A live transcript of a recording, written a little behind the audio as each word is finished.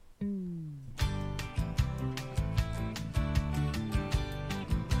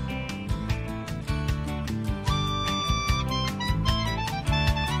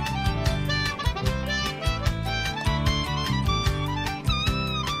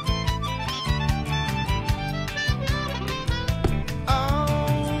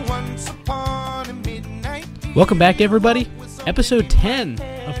Welcome back, everybody. Episode 10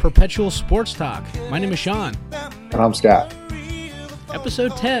 of Perpetual Sports Talk. My name is Sean. And I'm Scott.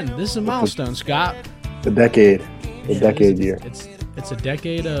 Episode 10. This is a milestone, Scott. The decade. The decade year. It's a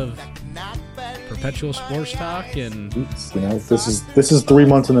decade of Perpetual Sports Talk, and this is 3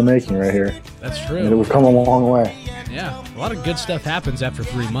 months in the making right here. That's true. And we've come a long way. Yeah, a lot of good stuff happens after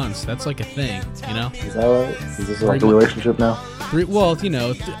 3 months. That's like a thing, you know? Is that right? Is this like a relationship now?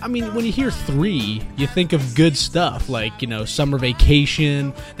 When you hear 3, you think of good stuff, like, summer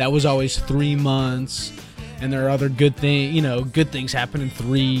vacation. That was always 3 months. And there are other good things happen in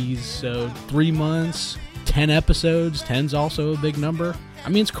 3s. So 3 months, 10 episodes. 10's also a big number. I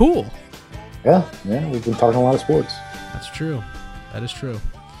mean, it's cool. Yeah, we've been talking a lot of sports. That's true. That is true.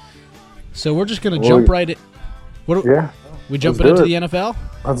 So we're just going to jump right in. We jumping into the NFL?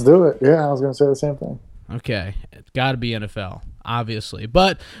 Let's do it. Yeah, I was going to say the same thing. Okay. It's got to be NFL, obviously.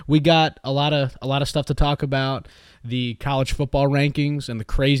 But we got a lot of stuff to talk about. The college football rankings and the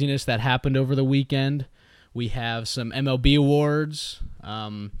craziness that happened over the weekend. We have some MLB awards.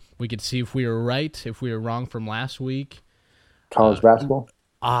 We could see if we were right, if we were wrong from last week. College basketball.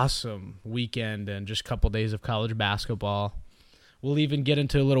 Awesome weekend and just a couple days of college basketball. We'll even get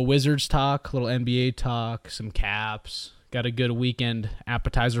into a little Wizards talk, a little NBA talk, some Caps. Got a good weekend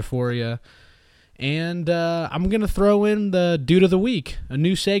appetizer for you. And I'm going to throw in the Dude of the Week, a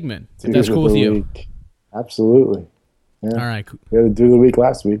new segment, if that's cool with you. Absolutely. Yeah. All right. We had a Dude of the Week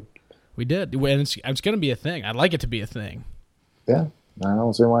last week. We did. And it's going to be a thing. I'd like it to be a thing. Yeah. I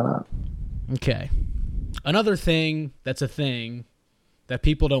don't see why not. Okay. Another thing that's a thing that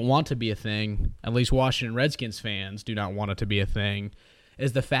people don't want to be a thing, at least Washington Redskins fans do not want it to be a thing,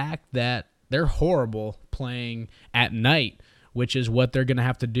 is the fact that they're horrible playing at night, which is what they're going to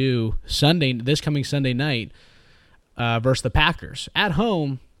have to do this coming Sunday night versus the Packers. At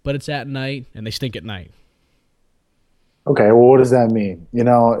home, but it's at night, and they stink at night. Okay, well, what does that mean?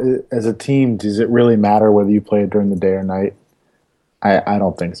 As a team, does it really matter whether you play it during the day or night? I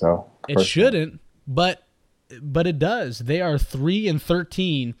don't think so. It shouldn't, but it does. They are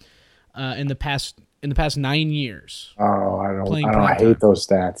 3-13 in the past 9 years. Oh, I hate those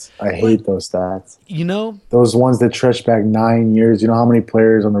stats. I hate those stats. Those ones that stretch back 9 years. You know how many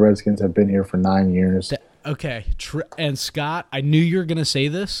players on the Redskins have been here for 9 years? Okay, and Scott, I knew you were going to say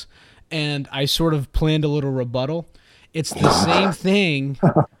this, and I sort of planned a little rebuttal. It's the same thing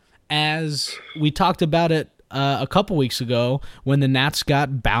as we talked about it a couple weeks ago when the Nats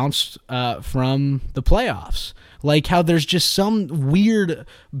got bounced from the playoffs. Like how there's just some weird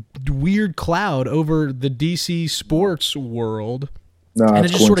cloud over the DC sports world, and it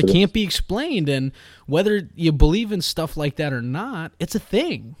just sort of can't be explained. And whether you believe in stuff like that or not, it's a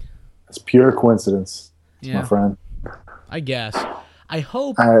thing. It's pure coincidence, my friend. I guess. I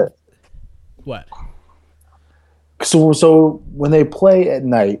hope. What? So when they play at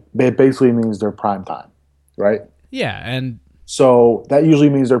night, it basically means they're prime time. Right? Yeah, and so that usually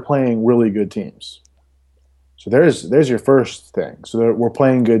means they're playing really good teams. So there's your first thing. So we're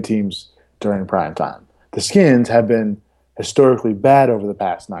playing good teams during prime time. The Skins have been historically bad over the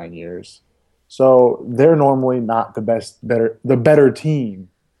past 9 years, so they're normally not the better team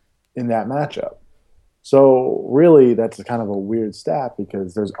in that matchup. So really, that's kind of a weird stat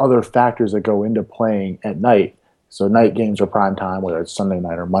because there's other factors that go into playing at night. So night games are prime time, whether it's Sunday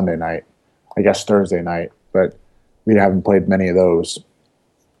night or Monday night. I guess Thursday night. But we haven't played many of those.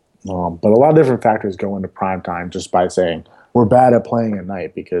 But a lot of different factors go into prime time just by saying we're bad at playing at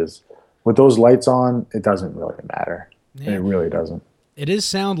night because with those lights on, it doesn't really matter. Yeah. It really doesn't. It is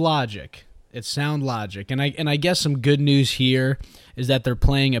sound logic. It's sound logic. And I guess some good news here is that they're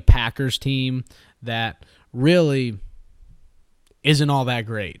playing a Packers team that really isn't all that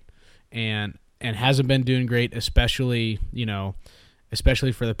great and hasn't been doing great, especially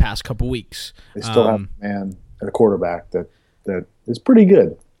for the past couple weeks. They still have a man at a quarterback that is pretty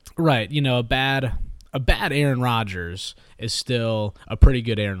good. Right. A bad Aaron Rodgers is still a pretty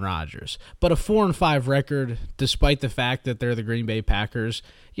good Aaron Rodgers. But a 4-5 record, despite the fact that they're the Green Bay Packers,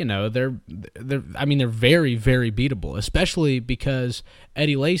 they're very, very beatable, especially because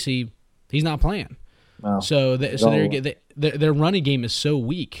Eddie Lacy, he's not playing. No, so their running game is so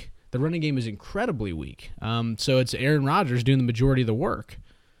weak. The running game is incredibly weak. So it's Aaron Rodgers doing the majority of the work.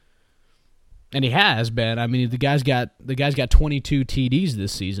 And he has been. I mean, the guy's got 22 TDs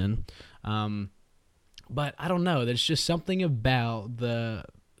this season. But I don't know. There's just something about the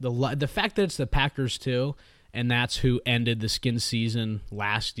fact that it's the Packers too, and that's who ended the Skins season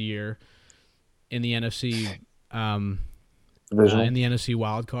last year in the NFC in the NFC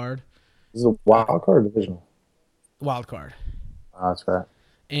wild card. This is a wild card or divisional? Wild card. Oh, that's right.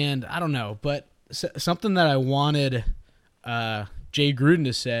 And I don't know, but something that I wanted Jay Gruden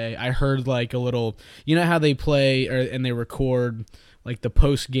to say. I heard like a little, you know how they play and they record like the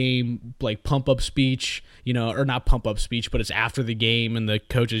post game like pump up speech, or not pump up speech, but it's after the game and the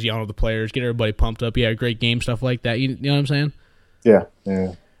coaches yelling at the players, get everybody pumped up. Yeah, great game, stuff like that. You know what I'm saying? Yeah.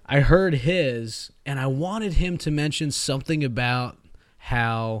 I heard his, and I wanted him to mention something about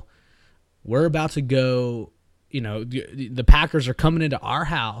how we're about to go, the Packers are coming into our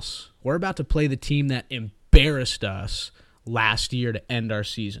house. We're about to play the team that embarrassed us last year to end our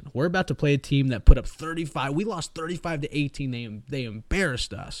season. We're about to play a team that put up 35. We lost 35-18. They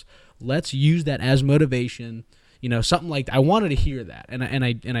embarrassed us. Let's use that as motivation. Something like that. I wanted to hear that, and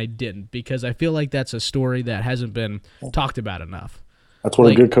I didn't, because I feel like that's a story that hasn't been talked about enough. That's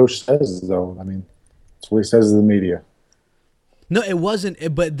what a good coach says, though. I mean, that's what he says to the media. No, it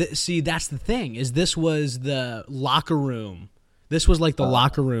wasn't. But see, that's the thing. Is this was the locker room. This was like the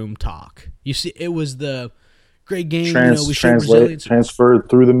locker room talk. You see, it was the great game. We showed resilience. Transferred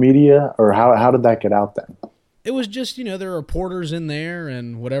through the media, or how did that get out then? It was just, there were reporters in there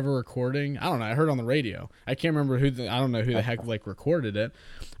and whatever recording. I don't know. I heard on the radio. I can't remember I don't know who the heck like recorded it,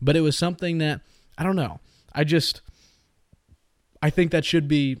 but it was something that I don't know. I think that should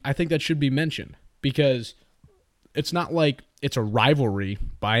be mentioned, because it's not like it's a rivalry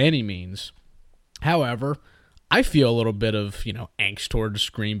by any means. However, I feel a little bit of, angst towards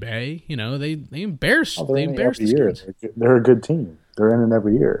Green Bay. They embarrassed the Skins. They're a good team. They're in it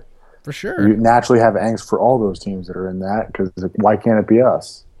every year. For sure. You naturally have angst for all those teams that are in that, because why can't it be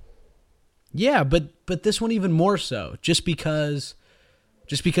us? Yeah, but this one even more so, just because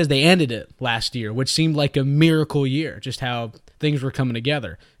they ended it last year, which seemed like a miracle year, just how things were coming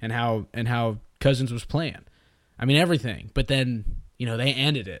together and how Cousins was playing. I mean, everything. But then, they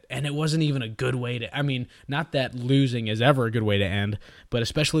ended it, and it wasn't even a good way to – I mean, not that losing is ever a good way to end, but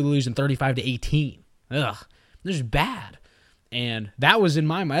especially losing 35-18. Ugh, this is bad. And that was in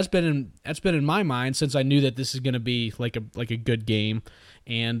my mind. That's been in my mind since I knew that this is going to be like a good game,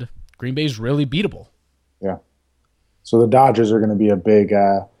 and Green Bay's really beatable. Yeah. So the Dodgers are going to be a big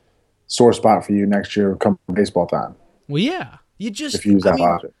sore spot for you next year come baseball time. Well, yeah. If you use that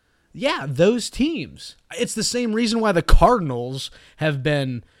logic. Yeah, those teams. It's the same reason why the Cardinals have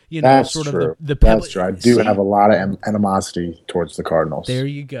been, That's sort true. of the That's true. I do have a lot of animosity towards the Cardinals. There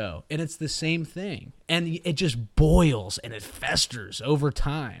you go. And it's the same thing. And it just boils and it festers over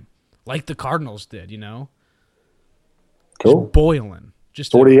time, like the Cardinals did, Cool. Just boiling.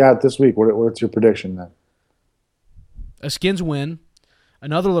 So what do you got this week? What's your prediction then? A Skins win.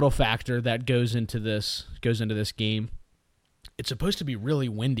 Another little factor that goes into this game. It's supposed to be really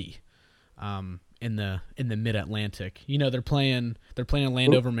windy in the Mid-Atlantic. They're playing in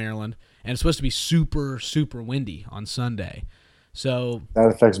Landover, Maryland, and it's supposed to be super, super windy on Sunday. So that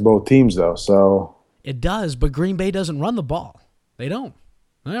affects both teams, though. So it does, but Green Bay doesn't run the ball. They don't.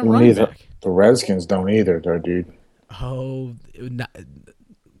 They don't run it back. The Redskins don't either, dude. Fat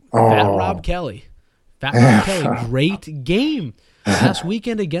Rob Kelly. Great game last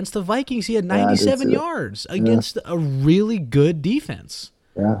weekend against the Vikings. He had 97 yards against a really good defense.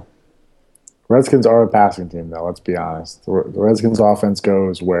 Yeah. Redskins are a passing team, though. Let's be honest. The Redskins' offense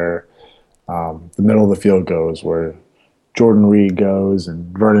goes where the middle of the field goes, where Jordan Reed goes,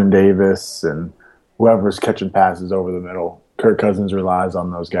 and Vernon Davis, and whoever's catching passes over the middle. Kirk Cousins relies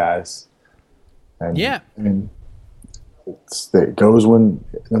on those guys. And, yeah. I mean, it goes when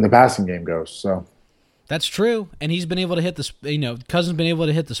the passing game goes. So that's true, and he's been able to hit Cousins been able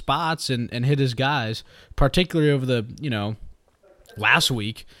to hit the spots and hit his guys, particularly over the last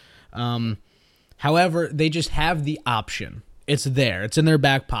week. However, they just have the option. It's there. It's in their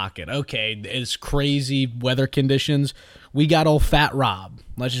back pocket. Okay, it's crazy weather conditions. We got old Fat Rob.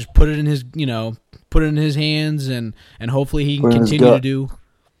 Let's just put it in his hands, and hopefully he can continue to do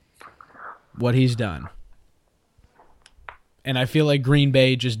what he's done. And I feel like Green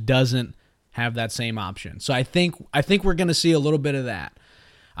Bay just doesn't have that same option. So I think we're going to see a little bit of that.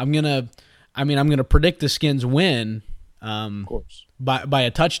 I'm going to predict the Skins win of course. by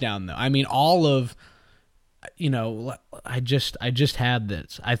a touchdown though. I mean I just had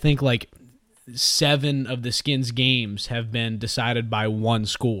this. I think like 7 of the Skins games have been decided by one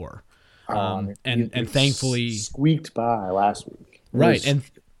score. And thankfully squeaked by last week. Right.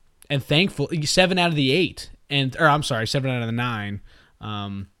 And thankfully 7 out of the 8 7 out of the 9.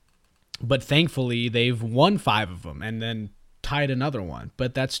 But thankfully they've won 5 of them and then tied another one.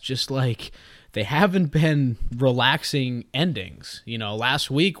 But that's just like they haven't been relaxing endings.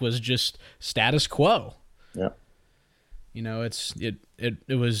 Last week was just status quo. Yeah.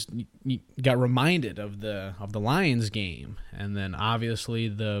 It was, you got reminded of the Lions game, and then obviously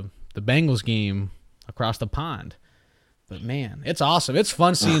the the Bengals game across the pond. But man, it's awesome. It's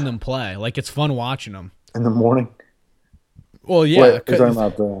fun seeing them play. Like, it's fun watching them in the morning. Well, yeah. Wait, you're talking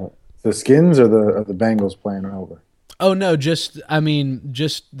about the Skins or the Bengals playing over? Oh no, just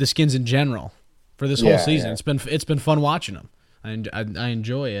the Skins in general for this whole season. Yeah. It's been fun watching them. I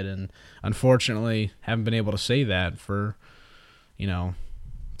enjoy it, and unfortunately haven't been able to say that for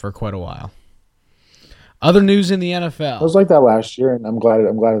quite a while. Other news in the NFL. It was like that last year, and I'm glad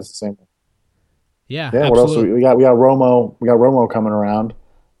it's the same. Yeah. Yeah. Absolutely. What else? We got Romo. We got Romo coming around.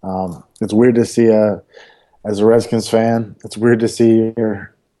 It's weird to see as a Redskins fan, it's weird to see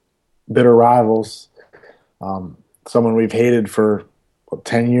your bitter rivals, someone we've hated for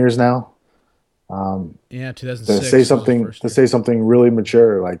 10 years now. 2006. To say something really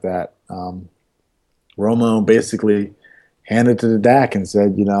mature like that. Romo basically handed to the Dak and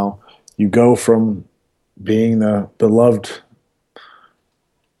said, you go from being the beloved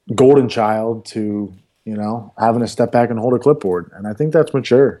golden child to, having to step back and hold a clipboard. And I think that's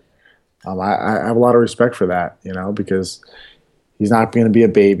mature. I have a lot of respect for that, because he's not going to be a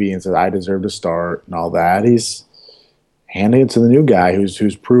baby and says, I deserve to start and all that. He's handing it to the new guy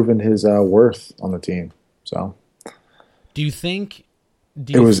who's proven his worth on the team. So do you think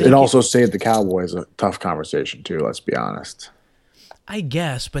it also saved the Cowboys a tough conversation too, let's be honest. I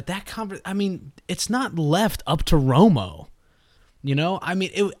guess, but it's not left up to Romo.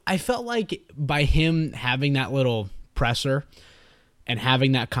 I felt like by him having that little presser and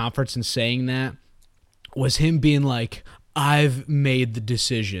having that conference and saying that was him being like, I've made the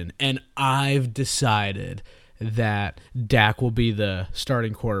decision and I've decided that Dak will be the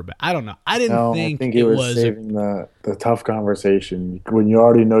starting quarterback. I don't know. I think it was saving the tough conversation. When you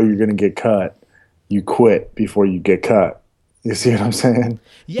already know you're going to get cut, you quit before you get cut. You see what I'm saying?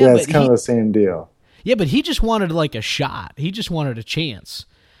 Yeah, it's kind of the same deal. Yeah, but he just wanted like a shot. He just wanted a chance.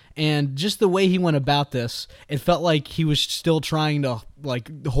 And just the way he went about this, it felt like he was still trying to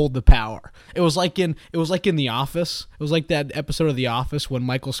like hold the power. It was like in The Office. It was like that episode of The Office when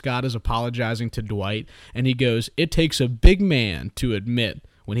Michael Scott is apologizing to Dwight and he goes, "It takes a big man to admit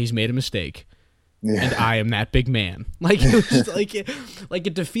when he's made a mistake." Yeah. And I am that big man. Like it was just like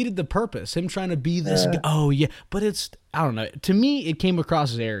it defeated the purpose. Him trying to be this. Oh yeah, but I don't know. To me, it came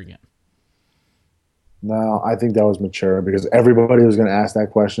across as arrogant. No, I think that was mature because everybody was going to ask that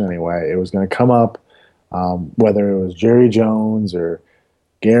question anyway. It was going to come up, whether it was Jerry Jones or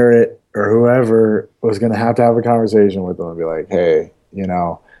Garrett or whoever was going to have a conversation with them and be like, "Hey,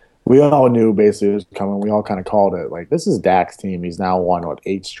 we all knew basically it was coming. We all kind of called it. Like, this is Dak's team. He's now won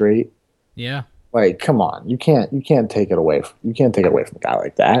 8 straight. Yeah. Like, come on, you can't take it away. You can't take it away from a guy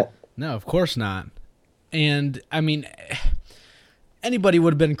like that. No, of course not. And I mean, anybody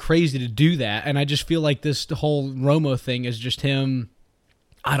would have been crazy to do that. And I just feel like this whole Romo thing is just him.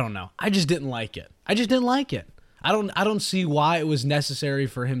 I don't know. I just didn't like it. I don't see why it was necessary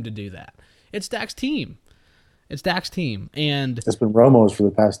for him to do that. It's Dak's team. And it's been Romo's for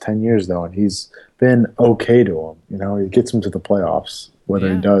the past 10 years though, and he's been okay to him. He gets him to the playoffs.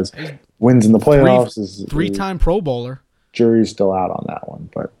 Whether he does wins in the playoffs is 3-time Pro Bowler. Jury's still out on that one,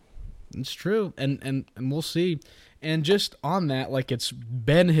 but it's true. And we'll see. And just on that, like it's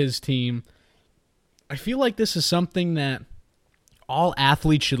been his team, I feel like this is something that all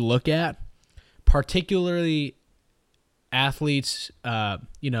athletes should look at, particularly athletes,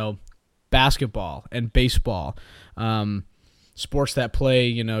 basketball and baseball, sports that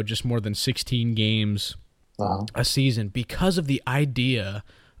play, just more than 16 games a season, because of the idea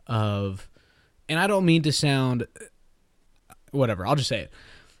of, and I don't mean to sound, whatever, I'll just say it,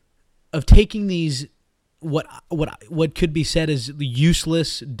 of taking these what could be said as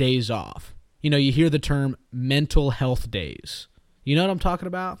useless days off. You hear the term mental health days. You know what I'm talking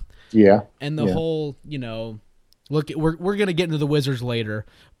about? Yeah. And the whole, look, we're going to get into the Wizards later,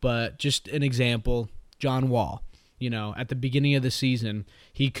 but just an example, John Wall, at the beginning of the season,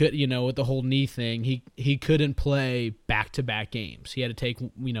 he could, with the whole knee thing, he couldn't play back-to-back games. He had to take,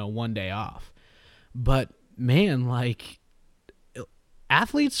 one day off. But man, like,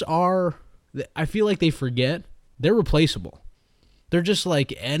 athletes are, I feel like they forget they're replaceable. They're just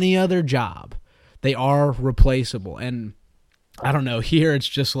like any other job. They are replaceable. And I don't know, here it's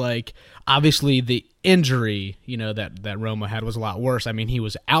just like, obviously the injury, that Romo had was a lot worse. I mean, he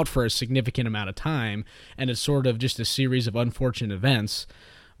was out for a significant amount of time, and it's sort of just a series of unfortunate events.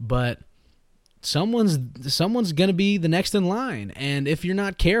 But someone's going to be the next in line. And if you're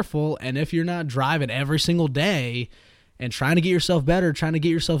not careful, and if you're not driving every single day and trying to get yourself better, trying to get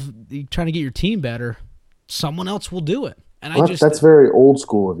your team better, someone else will do it. And that's very old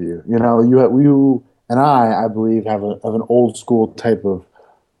school of you. You and I believe, have an old school type of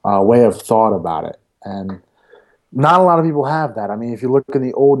way of thought about it, and not a lot of people have that. I mean, if you look in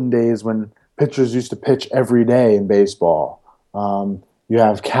the olden days when pitchers used to pitch every day in baseball, you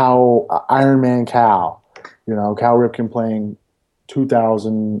have Iron Man Cal, Cal Ripken playing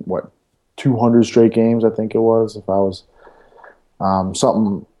 200 straight games, I think it was, if I was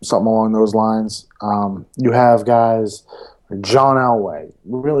something along those lines. You have guys like John Elway,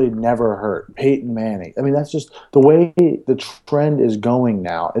 really never hurt. Peyton Manning. I mean, that's just the way the trend is going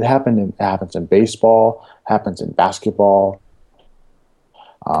now. It happens in baseball, happens in basketball.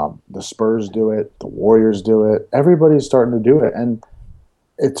 The Spurs do it. The Warriors do it. Everybody's starting to do it, and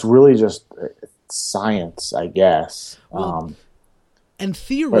it's really just science, I guess. Well, and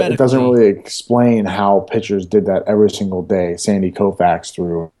theoretically, but it doesn't really explain how pitchers did that every single day. Sandy Koufax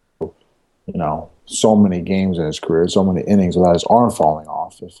threw, so many games in his career, so many innings without his arm falling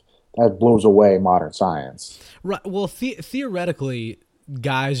off. If that blows away modern science. Right. Well, theoretically,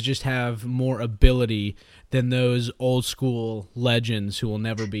 guys just have more ability than those old school legends who will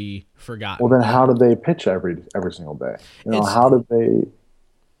never be forgotten. Well, then how did they pitch every single day? How did they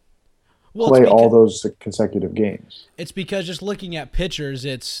play all those consecutive games? It's because just looking at pitchers,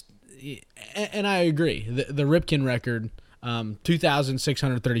 and I agree. The Ripken record,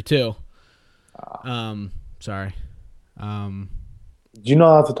 2,632. Sorry. Do you know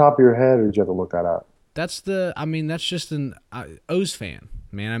off the top of your head, or did you have to look that up? That's just an O's fan,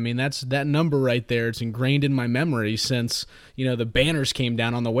 man. I mean, that number right there. It's ingrained in my memory since, the banners came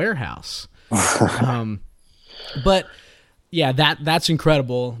down on the warehouse. But yeah, that's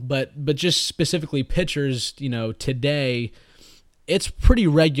incredible. But just specifically pitchers, today, it's pretty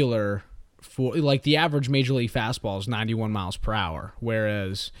regular for, like, the average major league fastball is 91 miles per hour,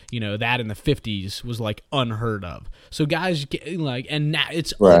 whereas that in the 50s was like unheard of. So guys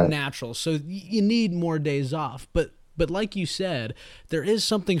it's unnatural. So you need more days off. But like you said, there is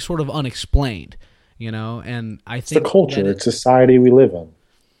something sort of unexplained, and I think it's the culture, it's society we live in.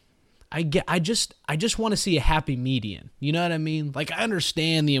 I just want to see a happy median. You know what I mean? Like, I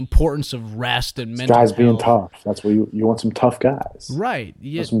understand the importance of rest and mental guys health. Being tough. That's what you want, some tough guys. Right.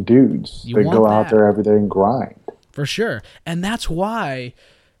 Yeah. Some dudes that go out there every day and grind. For sure. And that's why,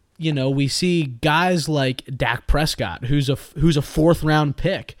 we see guys like Dak Prescott, who's a fourth round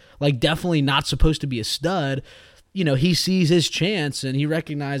pick, like definitely not supposed to be a stud. He sees his chance and he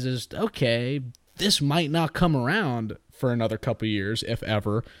recognizes, okay, this might not come around for another couple of years, if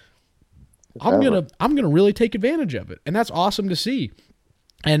ever. I'm gonna really take advantage of it, and that's awesome to see.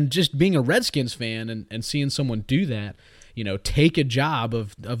 And just being a Redskins fan and seeing someone do that, take a job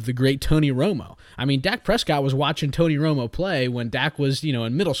of the great Tony Romo. I mean, Dak Prescott was watching Tony Romo play when Dak was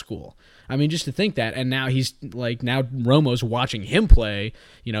in middle school. I mean, just to think that, and now now Romo's watching him play.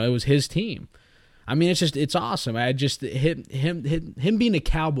 It was his team. I mean, it's awesome. Him being a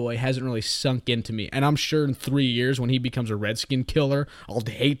Cowboy hasn't really sunk into me. And I'm sure in 3 years when he becomes a Redskin killer, I'll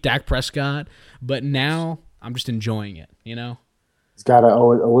hate Dak Prescott. But now I'm just enjoying it, He's got to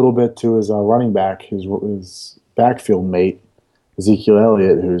owe it a little bit to his running back, his backfield mate, Ezekiel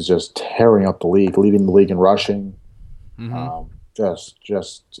Elliott, who's just tearing up the league, leading the league in rushing. Mm-hmm.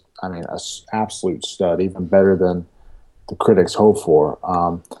 An absolute stud, even better than the critics hope for.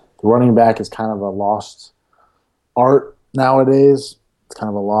 The running back is kind of a lost art nowadays. It's kind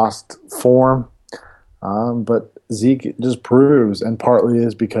of a lost form. But Zeke just proves, and partly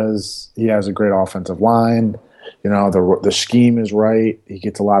is because he has a great offensive line. The scheme is right. He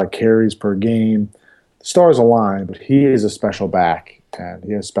gets a lot of carries per game. The stars align, but he is a special back, and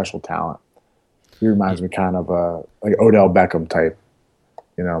he has special talent. He reminds me kind of like Odell Beckham type.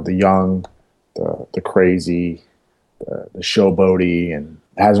 The young, the crazy, the showboaty, and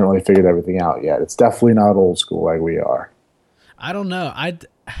hasn't really figured everything out yet. It's definitely not old school like we are. I don't know.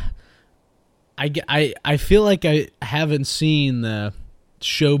 I feel like I haven't seen the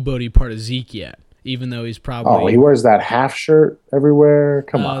showboaty part of Zeke yet, even though he's probably... Oh, he wears that half shirt everywhere?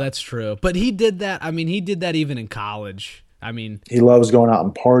 Come on. Oh, that's true. But he did that. I mean, he did that even in college. I mean... He loves going out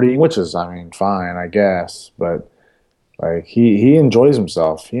and partying, which is, fine, I guess. But, he enjoys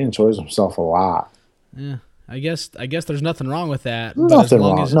himself. He enjoys himself a lot. Yeah. I guess there's nothing wrong with that. Nothing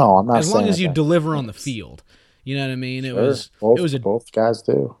wrong. No, I'm not. As long as you deliver on the field, you know what I mean. Both guys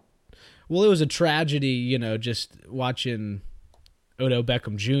do. Well, it was a tragedy, just watching Odell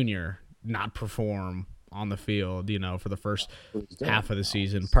Beckham Jr. not perform on the field, for the first half of the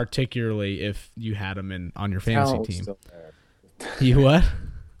season, particularly if you had him on your fantasy team. Still there. You what?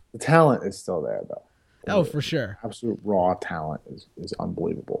 The talent is still there, though. Oh, for sure. Absolute raw talent is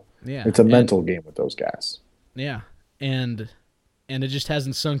unbelievable. Yeah, it's a mental game with those guys. Yeah, and it just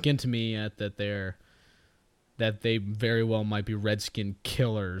hasn't sunk into me yet that they're that they very well might be Redskin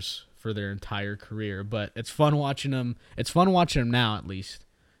killers for their entire career. But it's fun watching them. It's fun watching them now, at least,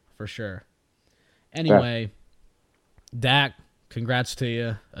 for sure. Anyway, Dak, congrats to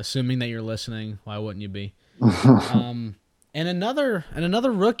you. Assuming that you're listening, why wouldn't you be? And another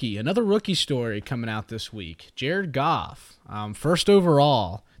rookie story coming out this week. Jared Goff, first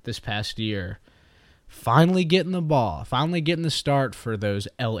overall this past year, finally getting the ball, finally getting the start for those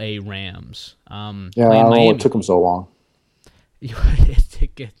L.A. Rams. Yeah, I don't know what took him so long.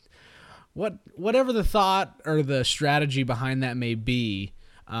 Whatever the thought or the strategy behind that may be,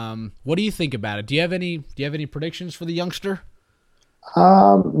 what do you think about it? Do you have any predictions for the youngster?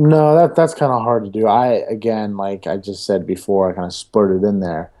 No, that's kind of hard to do. Again, like I just said before, I kind of spurted in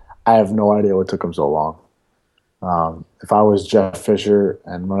there. I have no idea what took him so long. If I was Jeff Fisher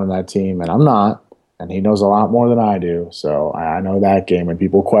and running that team, and I'm not, and he knows a lot more than I do, so I know that game when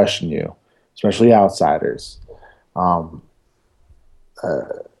people question you, especially outsiders. I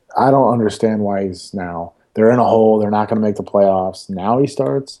don't understand why he's now. They're in a hole. They're not going to make the playoffs. Now he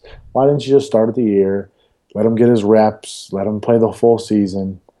starts. Why didn't you just start at the year? Let him get his reps. Let him play the full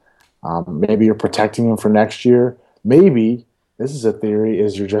season. Maybe you're protecting him for next year. Maybe, this is a theory,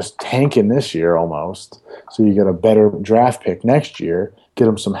 is you're just tanking this year almost, so you get a better draft pick next year, get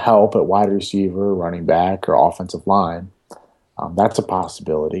him some help at wide receiver, running back, or offensive line. That's a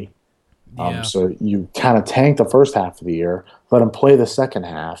possibility. Yeah. So you kind of tank the first half of the year, let him play the second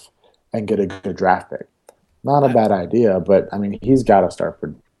half, and get a good draft pick. Not a bad idea, but, I mean, he's got to start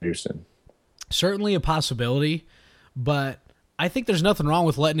producing. Certainly a possibility, but I think there's nothing wrong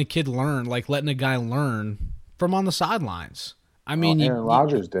with letting a kid learn, like letting a guy learn from on the sidelines. I mean, Aaron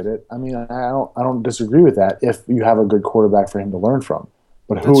Rodgers did it. I mean, I don't disagree with that if you have a good quarterback for him to learn from.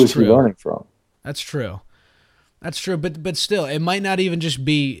 But who is he learning from? That's true. That's true, but still, it might not even just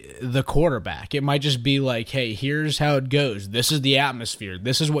be the quarterback. It might just be like, hey, here's how it goes. This is the atmosphere.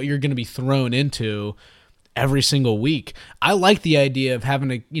 This is what you're going to be thrown into every single week. I like the idea of having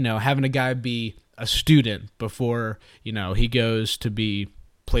a guy be a student before, he goes to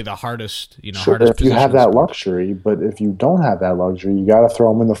play the hardest, sure, hardest if you have that luxury, but if you don't have that luxury, you got to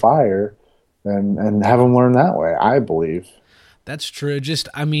throw him in the fire and have him learn that way, I believe. That's true. Just,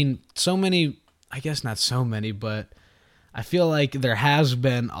 I mean, so many, I guess not so many, but I feel like there has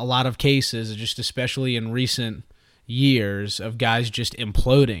been a lot of cases, just especially in recent years, of guys just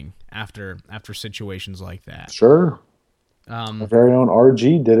imploding after situations like that. Sure. Our very own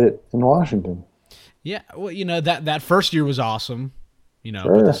RG did it in Washington. Yeah, well, that first year was awesome, sure.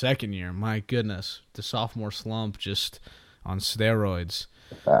 But the second year, my goodness, the sophomore slump just on steroids.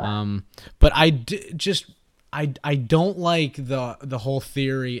 But I don't like the whole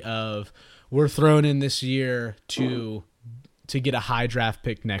theory of we're thrown in this year to get a high draft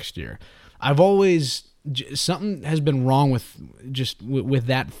pick next year. I've always something has been wrong with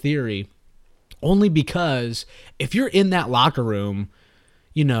that theory, only because if you're in that locker room,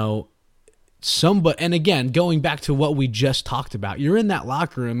 and again, going back to what we just talked about, you're in that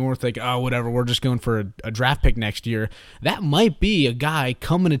locker room and we're thinking, oh, whatever, we're just going for a draft pick next year. That might be a guy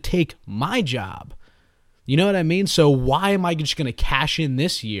coming to take my job. You know what I mean? So why am I just going to cash in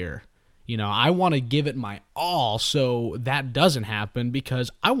this year? I want to give it my all so that doesn't happen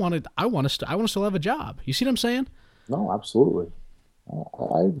because I want to still have a job. You see what I'm saying? No, absolutely.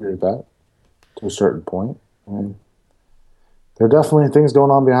 I agree with that to a certain point. I mean, there are definitely things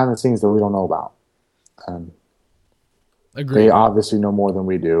going on behind the scenes that we don't know about. And agreed. They obviously know more than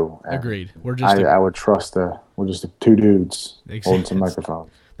we do. Agreed. I would trust we're just two dudes holding some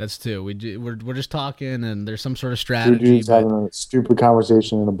microphones. That's two. We're just talking, and there's some sort of strategy. Two dudes having a stupid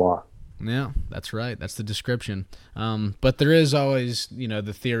conversation in a bar. Yeah, that's right. That's the description. But there is always,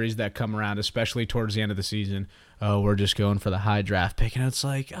 the theories that come around, especially towards the end of the season. Oh, we're just going for the high draft pick, and it's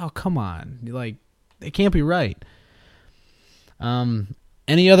like, oh, come on, it can't be right.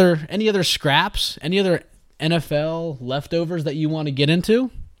 Any other scraps? Any other NFL leftovers that you want to get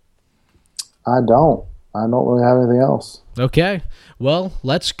into? I don't really have anything else. Okay. Well,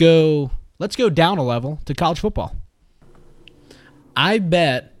 let's go down a level to college football. I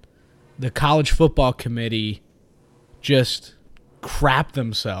bet the college football committee just crapped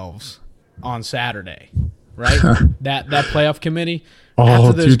themselves on Saturday, right? that playoff committee.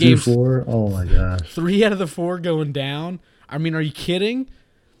 After those 2-4. Oh my gosh. 3 out of the 4 going down. I mean, are you kidding?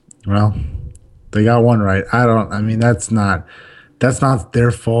 Well, they got one right. That's not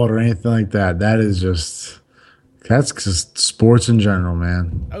their fault or anything like that. That's just sports in general,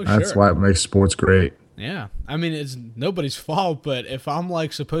 man. Oh, that's sure. why it makes sports great. Yeah. I mean, it's nobody's fault, but if I'm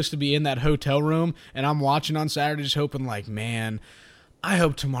supposed to be in that hotel room and I'm watching on Saturday just hoping man, I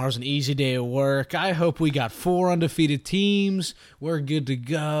hope tomorrow's an easy day of work. I hope we got 4 undefeated teams. We're good to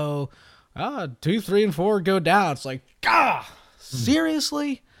go. 2, 3, and 4 go down. It's like,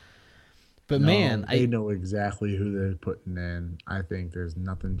 seriously? But No, man, they know exactly who they're putting in. I think there's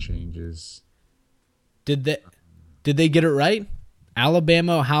nothing changes. did they get it right?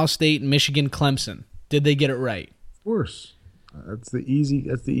 Alabama, Ohio State, Michigan, Clemson. Did they get it right? Of course, that's the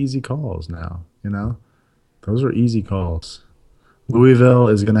easy calls now. Those are easy calls. Louisville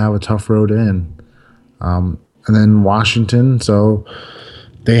is going to have a tough road in, and then Washington. So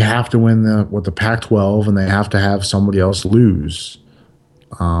they have to win the Pac-12, and they have to have somebody else lose.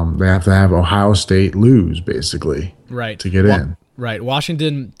 They have to have Ohio State lose, basically, Right. to get in. Right.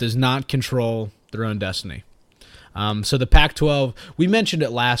 Washington does not control their own destiny. So the Pac-12, we mentioned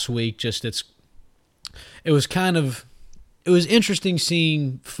it last week. It was interesting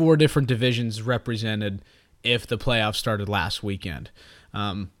seeing 4 different divisions represented if the playoffs started last weekend.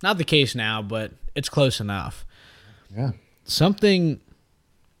 Not the case now, but it's close enough. Yeah. Something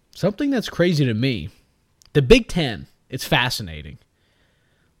that's crazy to me, the Big Ten, it's fascinating.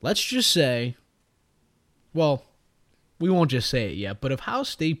 Let's just say, well, we won't just say it yet, but if Ohio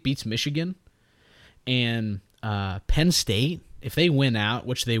State beats Michigan and Penn State, if they win out,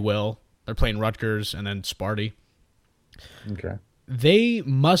 which they will, they're playing Rutgers and then Sparty, Okay. they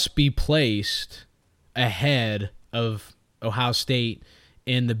must be placed ahead of Ohio State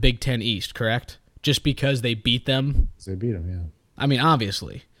in the Big Ten East, correct? Just because they beat them? They beat them, yeah. I mean,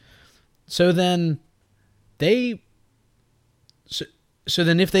 obviously. So then So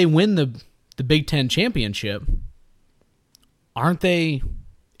then if they win the Big Ten championship, aren't they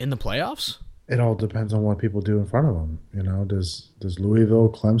in the playoffs? It all depends on what people do in front of them. Does Louisville,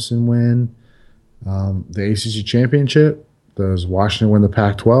 Clemson win the ACC championship? Does Washington win the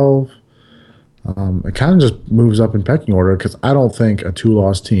Pac-12? It kind of just moves up in pecking order because I don't think a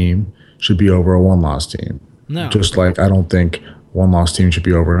 2-loss team should be over a 1-loss team. No. Just like I don't think 1-loss team should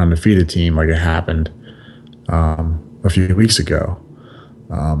be over an undefeated team like it happened a few weeks ago.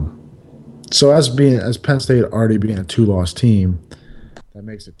 So as Penn State already being a 2-loss team, that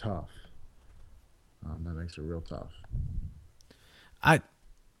makes it tough. That makes it real tough. I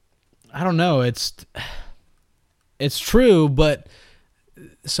don't know. It's true, but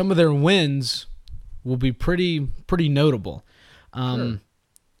some of their wins will be pretty notable. Sure.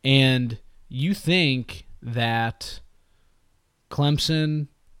 And you think that Clemson,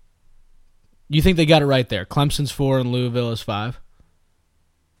 you think they got it right there? Clemson's 4 and Louisville is 5?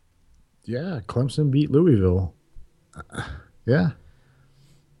 Yeah, Clemson beat Louisville. Yeah.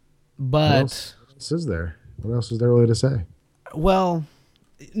 But What else is there? What else is there really to say? well,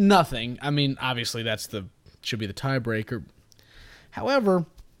 nothing. I mean, obviously should be the tiebreaker. However,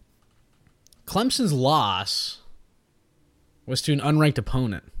 Clemson's loss was to an unranked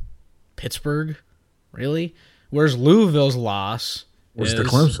opponent, Pittsburgh. Really? Whereas Louisville's loss Was the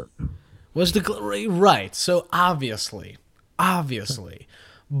Clemson? was the right. So obviously,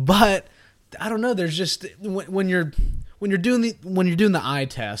 but I don't know. There's just when you're doing the eye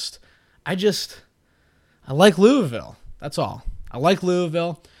test, I like Louisville. That's all. I like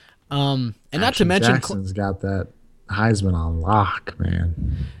Louisville. And not to mention Jackson's got that Heisman on lock,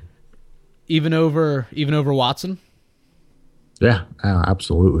 man. even over Watson. Yeah,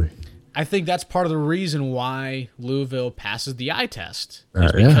 absolutely. I think that's part of the reason why Louisville passes the eye test. Yeah.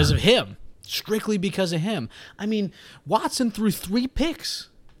 Is because of him. Strictly because of him. I mean, Watson threw 3 picks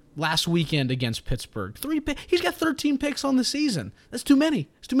last weekend against Pittsburgh. 3 picks. He's got 13 picks on the season. That's too many.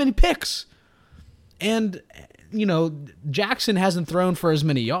 It's too many picks. And, Jackson hasn't thrown for as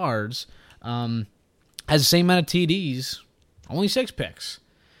many yards. Has the same amount of TDs. Only 6 picks.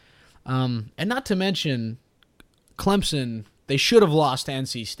 And not to mention, Clemson, they should have lost to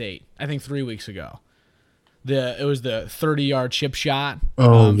NC State, I think 3 weeks ago. It was the 30-yard chip shot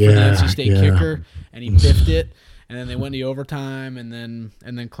for the NC State kicker, and he biffed it, and then they went to overtime, and then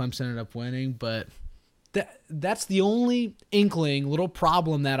Clemson ended up winning. But that's the only little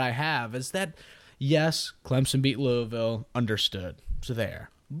problem that I have is that, yes, Clemson beat Louisville, understood, so there.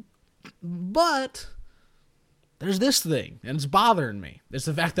 But there's this thing, and it's bothering me. It's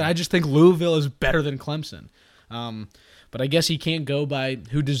the fact that I just think Louisville is better than Clemson. But I guess he can't go by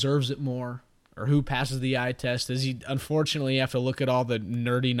who deserves it more or who passes the eye test, as he unfortunately have to look at all the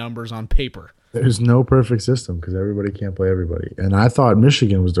nerdy numbers on paper. There's no perfect system because everybody can't play everybody. And I thought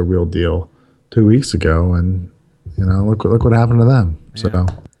Michigan was the real deal 2 weeks ago, and look what happened to them. Yeah. So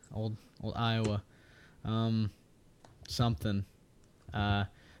Old Iowa, something, and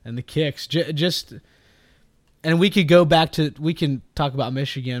the kicks just, and we can talk about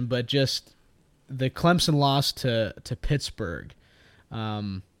Michigan, but just the Clemson loss to Pittsburgh.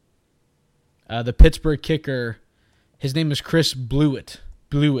 The Pittsburgh kicker, his name is Chris Blewett.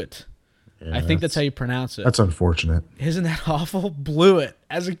 Blewett. Yeah, I think that's how you pronounce it. That's unfortunate. Isn't that awful? Blewett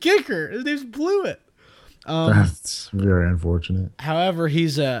as a kicker. His name's Blewett. That's very unfortunate. However,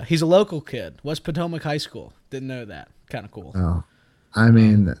 he's a local kid, West Potomac High School. Didn't know that. Kind of cool. Oh, I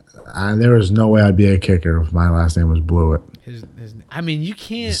mean, there was no way I'd be a kicker if my last name was Blewett. I mean, you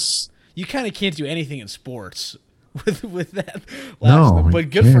kind of can't do anything in sports with that last No, name. But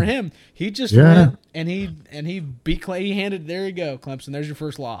good for him. He just went and he beat Clay. He handed, there you go, Clemson. There's your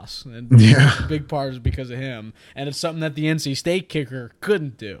first loss. And Yeah. big part is because of him. And it's something that the NC State kicker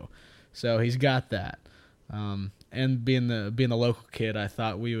couldn't do. So he's got that. And being the local kid, I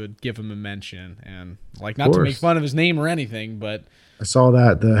thought we would give him a mention, and like not to make fun of his name or anything, but I saw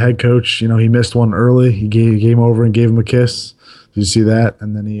that the head coach, he missed one early. He came over and gave him a kiss. Did you see that?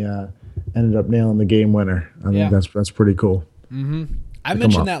 And then he ended up nailing the game winner. I think that's pretty cool. Mm-hmm. I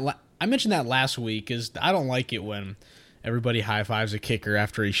mentioned that last week. Is I don't like it when everybody high fives a kicker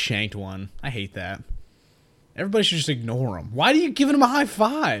after he shanked one. I hate that. Everybody should just ignore him. Why are you giving him a high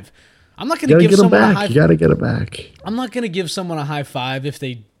five? I'm not going to give someone a high. You got to get it back. I'm not going to give someone a high five if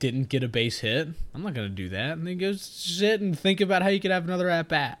they didn't get a base hit. I'm not going to do that. And then go sit and think about how you could have another at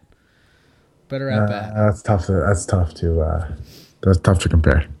bat. Better at bat. That's tough. That's tough to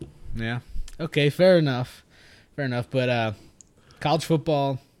compare. Yeah. Okay. Fair enough. But college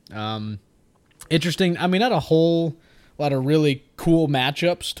football, interesting. I mean, not a whole lot of really cool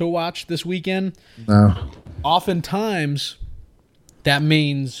matchups to watch this weekend. No. Oftentimes, that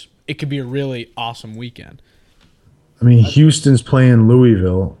means it could be a really awesome weekend. I mean, Houston's playing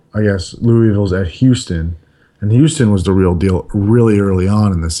Louisville. I guess Louisville's at Houston. And Houston was the real deal really early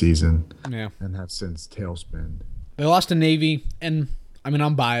on in the season. Yeah. And have since tailspinned. They lost to Navy, and I mean,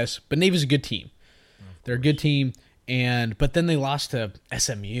 I'm biased, but Navy's a good team. They're a good team, but then they lost to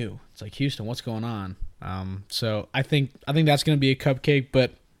SMU. It's like, Houston, what's going on? So I think that's going to be a cupcake,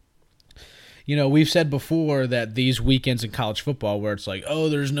 but we've said before that these weekends in college football where it's like, oh,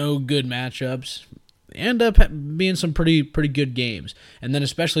 there's no good matchups, end up being some pretty good games. And then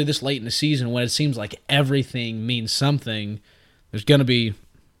especially this late in the season when it seems like everything means something, there's going to be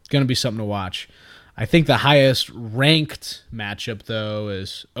something to watch. I think the highest ranked matchup though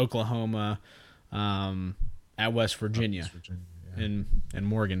is Oklahoma at West Virginia, in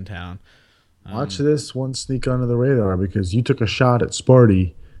Morgantown. Watch this one sneak under the radar because you took a shot at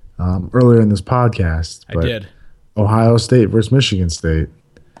Sparty earlier in this podcast. I did. Ohio State versus Michigan State.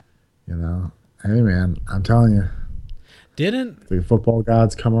 Hey man, I'm telling you. Didn't the football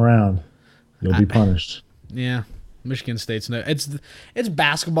gods come around, you'll be punished. Yeah, Michigan State's it's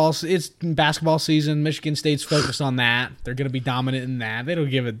basketball. It's basketball season. Michigan State's focused on that. They're going to be dominant in that. They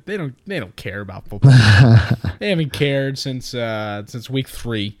don't care about football. They haven't cared since week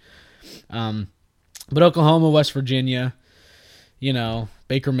 3. But Oklahoma, West Virginia,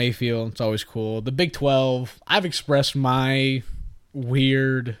 Baker Mayfield, it's always cool. The Big 12, I've expressed my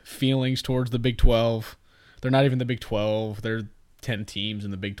weird feelings towards the Big 12. They're not even the Big 12. They're 10 teams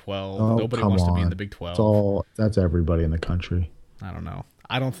in the Big 12. Oh, nobody wants to be in the Big 12. That's everybody in the country. I don't know.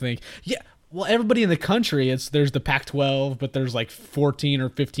 I don't think. Yeah, well, everybody in the country, there's the Pac-12, but there's like 14 or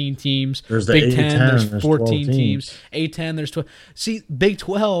 15 teams. There's the Big 10, A10, there's 14 teams. A10, there's 12. See, Big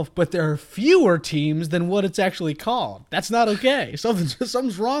 12, but there are fewer teams than what it's actually called. That's not okay.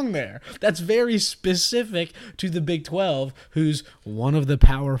 Something's wrong there. That's very specific to the Big 12, who's one of the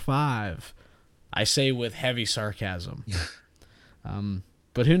Power 5. I say with heavy sarcasm.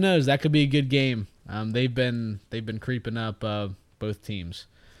 But who knows? That could be a good game. They've been creeping up both teams.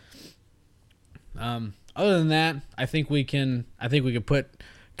 Other than that, I think we can put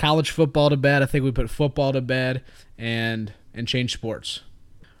college football to bed. I think we put football to bed and change sports.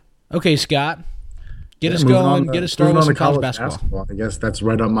 Okay, Scott, get us going. Get us started with some college basketball. I guess that's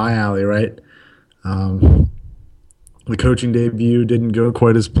right up my alley, right? The coaching debut didn't go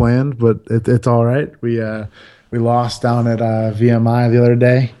quite as planned, but it's all right. We lost down at VMI the other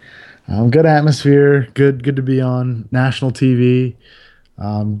day. Good atmosphere, good to be on national TV.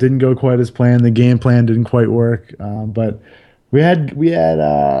 Didn't go quite as planned. The game plan didn't quite work, but we had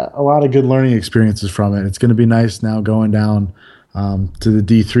a lot of good learning experiences from it. It's going to be nice now going down to the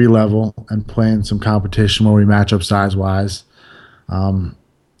D3 level and playing some competition where we match up size-wise.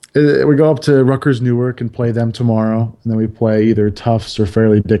 We go up to Rutgers Newark and play them tomorrow, and then we play either Tufts or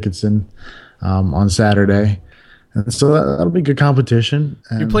Fairleigh Dickinson on Saturday. And so that'll be good competition.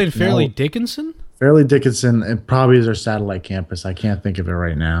 And, you're playing Fairleigh Dickinson? Fairleigh Dickinson, it probably is our satellite campus. I can't think of it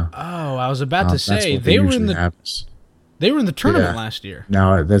right now. Oh, I was about to say they were in the tournament last year.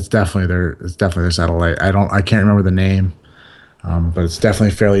 No, it's definitely their satellite. I can't remember the name. But it's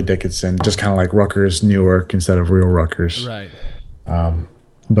definitely Fairleigh Dickinson, just kind of like Rutgers, Newark instead of real Rutgers. Right.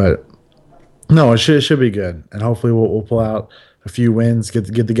 But no, it should be good, and hopefully we'll pull out a few wins, get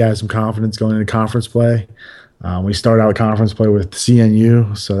the guys some confidence going into conference play. We start out conference play with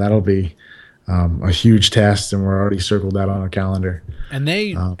CNU, so that'll be a huge test, and we're already circled that on our calendar. And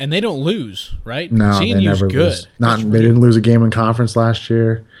they don't lose, right? No, they CNU's never good. lose. They didn't lose a game in conference last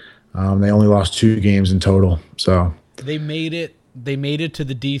year. They only lost 2 games in total. So they made it. They made it to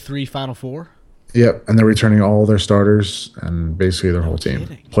the D3 Final Four. yep, and they're returning all their starters and basically their whole team,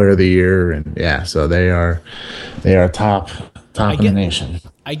 kidding. player of the year, and yeah, so they are top in the nation.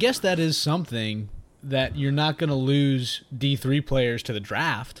 I guess that is something that you're not going to lose D3 players to the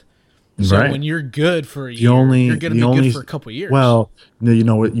draft. So Right. when you're good for a year, you're going to be good for a couple years. Well, you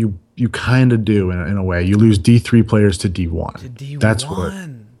know what you kind of do in a way. You lose D3 players to D1. to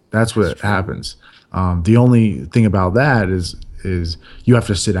D1. That's what happens. The only thing about that is you have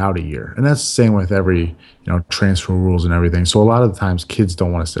to sit out a year, and that's the same with every transfer rules and everything. So a lot of the times kids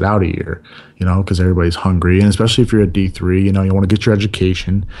don't want to sit out a year, because everybody's hungry, and especially if you're at D3, you want to get your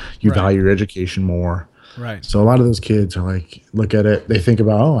education. You Right. value your education more. Right. So a lot of those kids are like, look at it, they think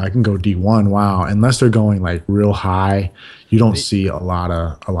about, oh, I can go D1. Wow. Unless they're going like real high, you don't see a lot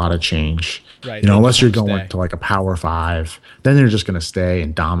of change. Right. Unless They you're just going stay. to like a Power 5, then they're just going to stay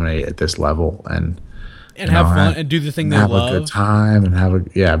and dominate at this level and Have fun and do the thing they have love. a good time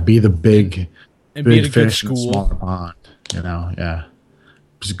and be the big And be at a good fish in the school. smaller pond. Yeah.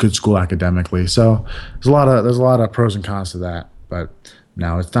 It's a good school academically. So there's a lot of pros and cons to that, but.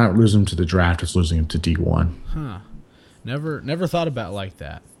 No, it's not losing them to the draft. It's losing them to D1. Huh. Never thought about it like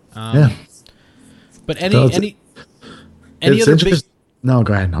that. Yeah. But So any it's other big interest- No,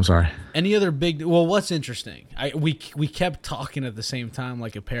 go ahead. I'm sorry. any other big well, what's interesting? We kept talking at the same time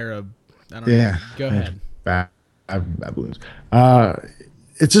like a pair of I don't know. Go ahead. Bad balloons.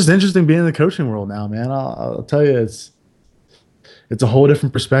 It's just interesting being in the coaching world now, man. I'll tell you, it's a whole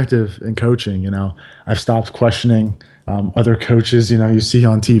different perspective in coaching. I've stopped questioning other coaches, you see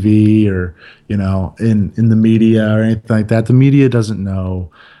on TV or, in the media or anything like that. The media doesn't know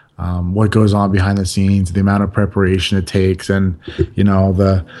what goes on behind the scenes, the amount of preparation it takes, and,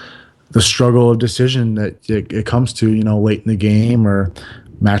 the struggle of decision that it comes to, late in the game or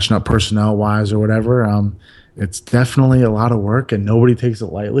matching up personnel wise or whatever. It's definitely a lot of work, and nobody takes it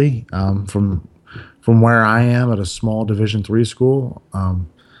lightly. From where I am at a small Division III school,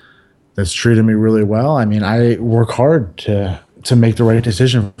 that's treated me really well. I mean, I work hard to make the right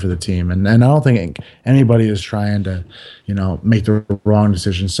decision for the team, and I don't think anybody is trying to, make the wrong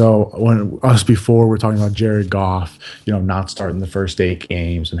decision. So when us before we're talking about Jared Goff, not starting the first 8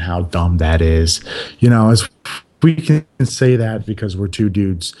 games and how dumb that is, as we can say that because we're 2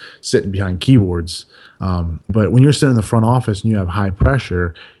 dudes sitting behind keyboards. But when you're sitting in the front office and you have high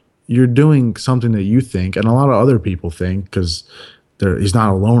pressure, you're doing something that you think, and a lot of other people think, because he's not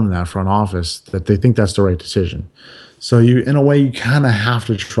alone in that front office, that they think that's the right decision. So in a way, you kind of have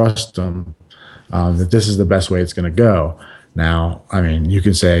to trust them that this is the best way it's going to go. Now, I mean, you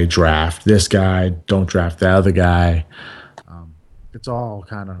can say draft this guy, don't draft the other guy. It's all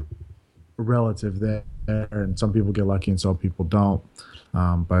kind of relative there, and some people get lucky and some people don't.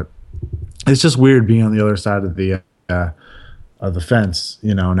 But it's just weird being on the other side of the fence,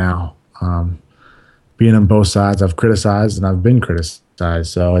 now. Being on both sides, I've criticized and I've been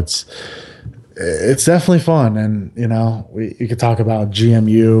criticized, so it's definitely fun. And you could talk about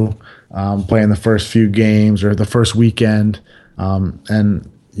GMU playing the first few games or the first weekend,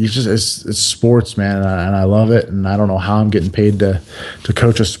 and it's sports, man, and I love it. And I don't know how I'm getting paid to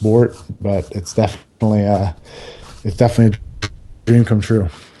coach a sport, but it's definitely a dream come true.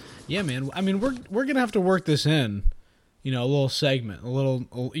 Yeah, man. I mean, we're gonna have to work this in. A little segment, a little,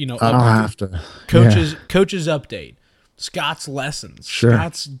 I don't have to. Coaches update, Scott's lessons, Sure.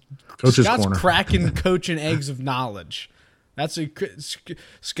 Coach's Scott's corner. cracking coaching eggs of knowledge. That's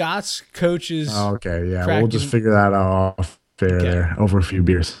Scott's coaches. Oh, okay, yeah, cracking, we'll just figure that out off there over a few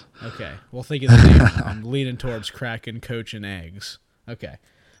beers. Okay, we'll think of the name. I'm leaning towards cracking coaching eggs. Okay,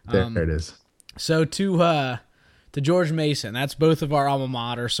 There it is. so to George Mason, that's both of our alma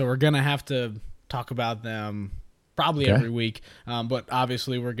mater, so we're gonna have to talk about them probably every week. But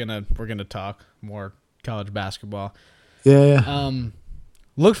obviously we're gonna talk more college basketball. Yeah.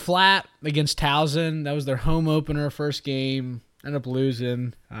 Looked flat against Towson. That was their home opener, first game. Ended up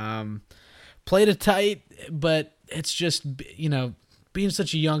losing. Played it tight, but it's just being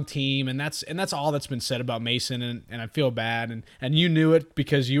such a young team, and that's all that's been said about Mason, and I feel bad, and you knew it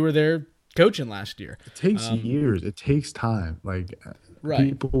because you were there coaching last year. It takes years. It takes time. Like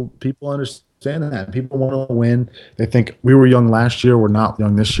Right. People understand that. People want to win. They think we were young last year. We're not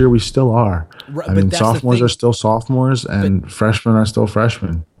young this year. We still are. Right, I but mean, that's the sophomores thing. are still sophomores, and freshmen are still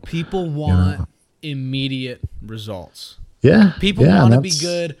freshmen. People You want know? immediate results. Yeah. People yeah, want to be that's-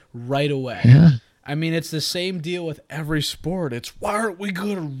 good right away. Yeah. I mean, it's the same deal with every sport. It's why aren't we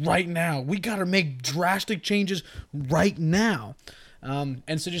good right now? We got to make drastic changes right now.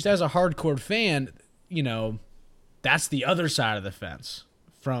 And so, just as a hardcore fan, that's the other side of the fence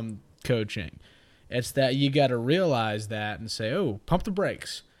from coaching. It's that you got to realize that and say, "Oh, pump the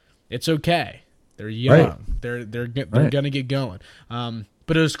brakes. It's okay. They're young. They're gonna get going."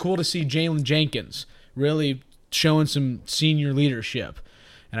 But it was cool to see Jalen Jenkins really showing some senior leadership.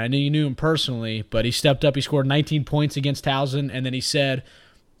 And I knew you knew him personally, but he stepped up. He scored 19 points against Towson, and then he said,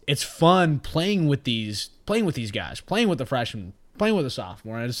 "It's fun playing with these guys, playing with the freshmen, playing with the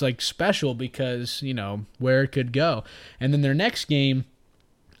sophomore. And it's like special because where it could go." And then their next game,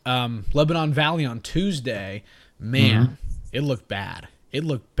 Lebanon Valley on Tuesday, man, it looked bad. It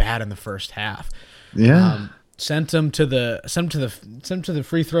looked bad in the first half. Yeah. Sent them to the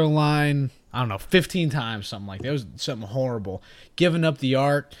free throw line. I don't know, 15 times, something like that. It was something horrible. Giving up the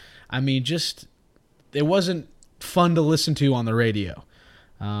arc. I mean, it wasn't fun to listen to on the radio.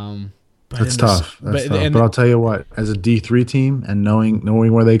 That's tough. But I'll tell you what, as a D3 team and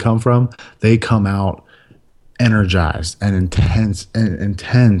knowing where they come from, they come out energized and intense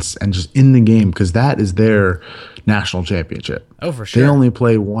and just in the game because that is their national championship. Oh, for sure. They only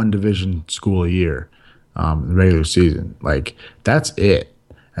play one division school a year in the regular season. Like, that's it.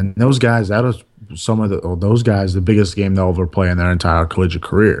 And those guys, that is those guys, the biggest game they'll ever play in their entire collegiate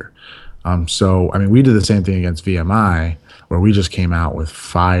career. So, I mean, we did the same thing against VMI where we just came out with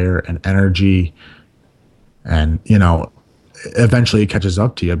fire and energy and, eventually it catches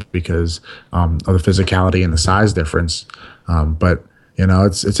up to you because of the physicality and the size difference. But,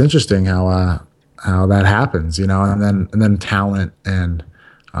 it's interesting how that happens, and then talent and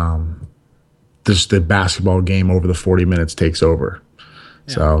just the basketball game over the 40 minutes takes over.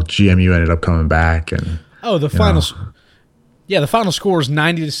 Yeah. So GMU ended up coming back and the final score is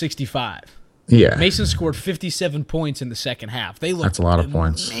 90-65. Yeah. Mason scored 57 points in the second half. That's a lot of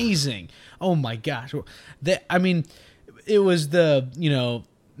points. Amazing. Oh my gosh. It was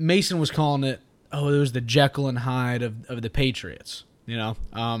Mason was calling it, it was the Jekyll and Hyde of the Patriots, Yeah.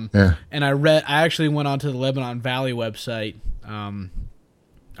 And I actually went onto the Lebanon Valley website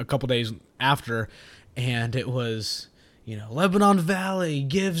a couple days after, and it was Lebanon Valley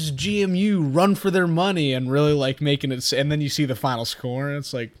gives GMU run for their money and really like making it, and then you see the final score and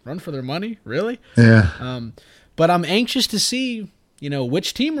it's like, run for their money? Really? Yeah. But I'm anxious to see,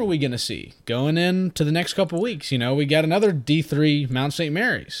 which team are we going to see going into the next couple of weeks? We got another D3 Mount St.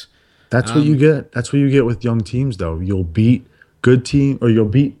 Mary's. That's what you get. That's what you get with young teams, though. You'll beat good teams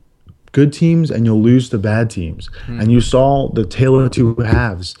and you'll lose to bad teams. And you saw the tale of two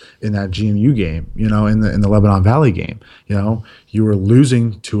halves in that GMU game, in the Lebanon Valley game. You were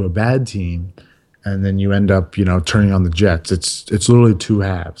losing to a bad team and then you end up, turning on the Jets. It's literally two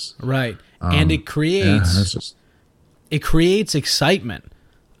halves. Right. And it creates excitement.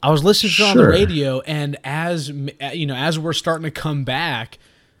 I was listening to it on the radio, and as we're starting to come back,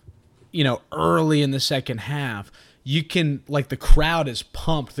 early in the second half, you can, like, the crowd is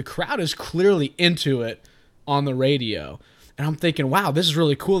pumped. The crowd is clearly into it on the radio. And I'm thinking, wow, this is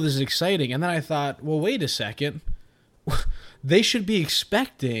really cool. This is exciting. And then I thought, well, wait a second. They should be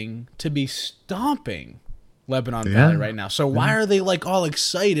expecting to be stomping Lebanon Valley right now. So why are they, like, all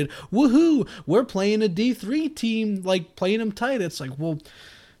excited? Woohoo! We're playing a D3 team, like, playing them tight. It's like, well,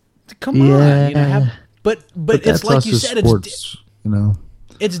 come on. But it's like you said, sports,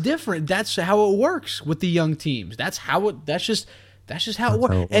 it's different. That's how it works with the young teams. That's just how it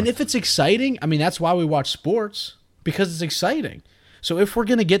works. And if it's exciting, I mean, that's why we watch sports, because it's exciting. So if we're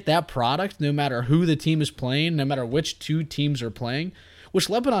going to get that product, no matter who the team is playing, no matter which two teams are playing, which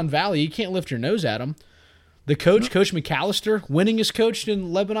Lebanon Valley, you can't lift your nose at them. The coach, Coach McAllister, winningest coach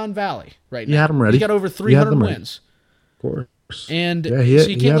in Lebanon Valley right now. He had him ready. He's got over 300 wins. Of course. And he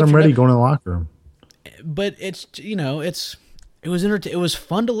had him ready going to the locker room. But it was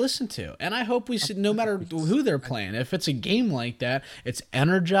fun to listen to, and I hope we see, no matter who they're playing, if it's a game like that, it's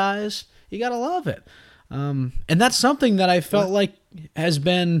energized. You gotta love it, and that's something that I felt like has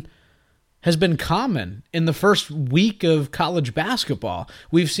been common in the first week of college basketball.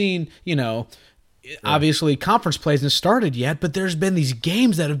 We've seen, obviously conference play hasn't started yet, but there's been these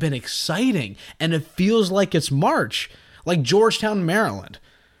games that have been exciting, and it feels like it's March, like Georgetown, Maryland.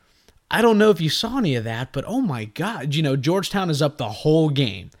 I don't know if you saw any of that, but oh my God, Georgetown is up the whole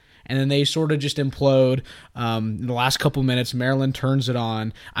game. and then they sort of just implode. In the last couple minutes, Maryland turns it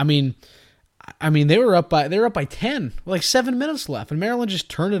on. I mean, they were up by 10, with like 7 minutes left, and Maryland just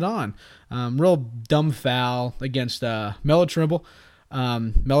turned it on. Real dumb foul against Melo Trimble.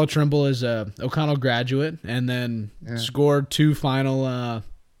 Melo Trimble is a O'Connell graduate, and then scored 2 final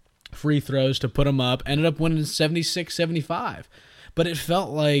free throws to put him up. Ended up winning 76-75. But it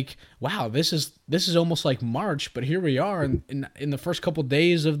felt like, wow, this is almost like March, but here we are in the first couple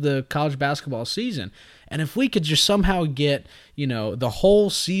days of the college basketball season. And if we could just somehow get, the whole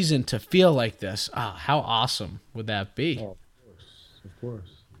season to feel like this, how awesome would that be? Oh, of course.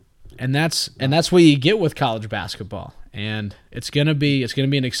 And that's what you get with college basketball. And it's gonna be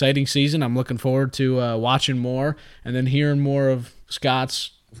an exciting season. I'm looking forward to watching more and then hearing more of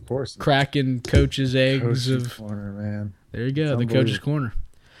Scott's cracking coach's eggs Coach's corner, man. There you go, the coach's corner.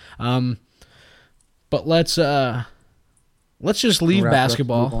 But let's just leave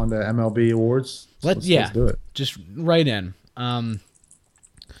basketball. Move on to MLB awards. Let's do it. Just right in.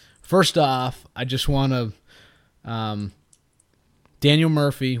 First off, I just want to Daniel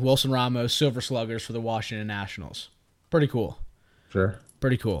Murphy, Wilson Ramos, Silver Sluggers for the Washington Nationals. Pretty cool. Sure.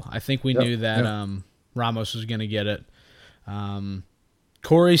 Pretty cool. I think we knew that Ramos was going to get it.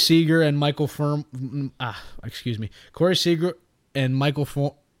 Corey Seager and Michael Corey Seager and Michael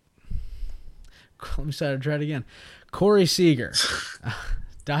let me try it again. Corey Seager,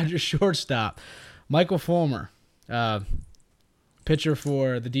 Dodgers shortstop. Michael Fulmer, pitcher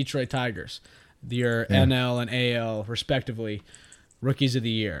for the Detroit Tigers. Their NL and AL, respectively, rookies of the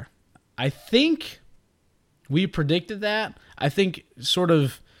year. I think we predicted that. I think sort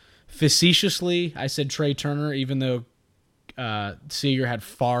of facetiously I said Trey Turner, even though Seager had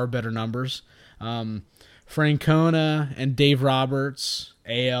far better numbers. Francona and Dave Roberts,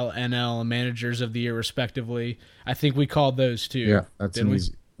 AL, NL managers of the year, respectively. I think we called those two. Yeah, that's an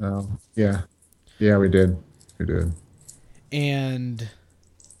easy. Yeah, we did. We did. And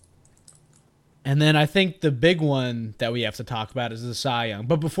then I think the big one that we have to talk about is the Cy Young.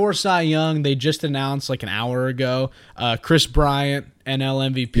 But before Cy Young, they just announced like an hour ago, Chris Bryant,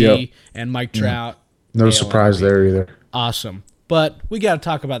 NL MVP, and Mike Trout. No AL surprise MVP. there either. Awesome. But we got to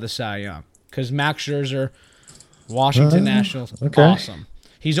talk about the Cy Young because Max Scherzer, Washington Nationals, awesome.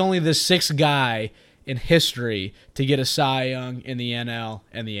 He's only the 6th guy in history to get a Cy Young in the NL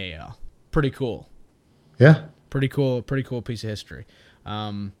and the AL. Pretty cool. Yeah. Pretty cool piece of history.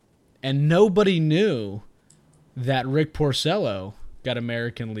 And nobody knew that Rick Porcello got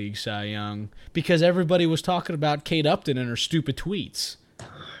American League Cy Young because everybody was talking about Kate Upton and her stupid tweets.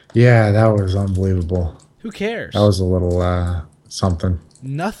 Yeah, that was unbelievable. Who cares? That was a little something.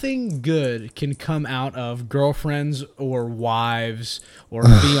 Nothing good can come out of girlfriends or wives or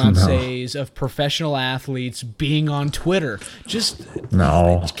fiancés of professional athletes being on Twitter.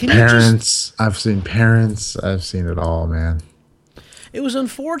 Parents. I've seen parents. I've seen it all, man. It was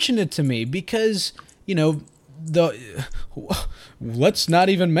unfortunate to me because, let's not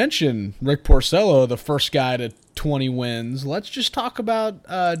even mention Rick Porcello, the first guy to 20 wins. Let's just talk about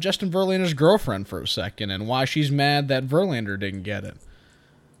Justin Verlander's girlfriend for a second and why she's mad that Verlander didn't get it.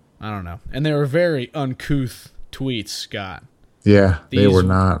 I don't know. And they were very uncouth tweets, Scott. Yeah, they were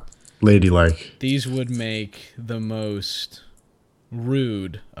not ladylike. These would make the most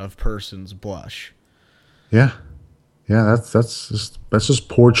rude of persons blush. Yeah. Yeah, that's just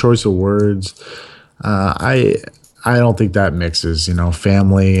poor choice of words. I don't think that mixes,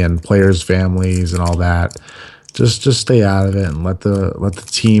 family and players' families and all that. Just stay out of it and let the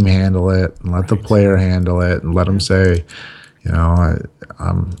team handle it and let the player handle it and let them say,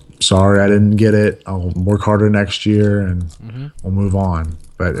 I'm sorry I didn't get it. I'll work harder next year and we'll move on.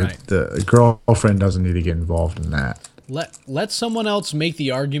 But the girlfriend doesn't need to get involved in that. Let someone else make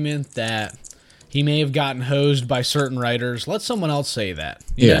the argument that he may have gotten hosed by certain writers. Let someone else say that.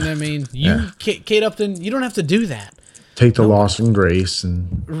 You know what I mean? Kate Upton, you don't have to do that. Take the loss in grace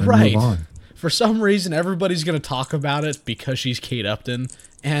and move on. For some reason, everybody's going to talk about it because she's Kate Upton.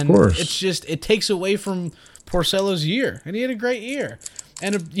 And it's just, it takes away from Porcello's year. And he had a great year.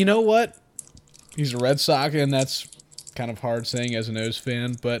 And you know what? He's a Red Sox, and that's kind of hard saying as an O's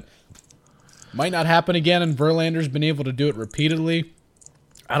fan, but might not happen again, and Verlander's been able to do it repeatedly.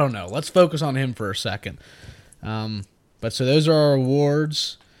 I don't know. Let's focus on him for a second. But so those are our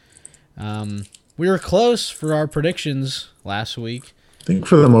awards. We were close for our predictions last week. I think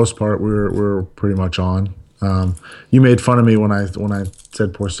for the most part we're pretty much on. You made fun of me when I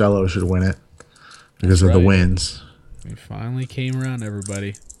said Porcello should win it because of the wins. We finally came around,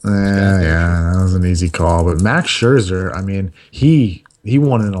 everybody. Yeah, that was an easy call. But Max Scherzer, I mean, he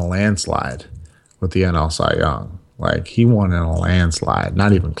won in a landslide with the NL Cy Young. Like he won in a landslide,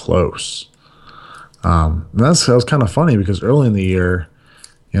 not even close. That was kind of funny because early in the year,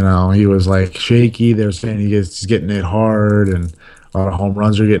 he was like shaky. They were saying he's getting hit hard, and a lot of home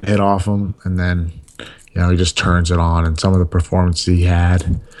runs are getting hit off him. And then, he just turns it on. And some of the performance he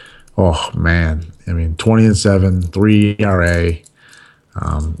had, oh man! I mean, 20-7, 3 ERA.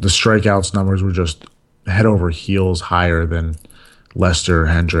 The strikeouts numbers were just head over heels higher than Lester,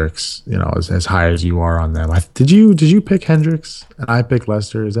 Hendricks. As high as you are on them. Did you pick Hendricks and I picked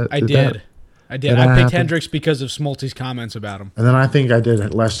Lester? I did. I picked Hendricks because of Smolty's comments about him. And then I think I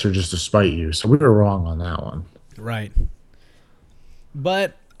did Lester just to spite you. So we were wrong on that one. Right.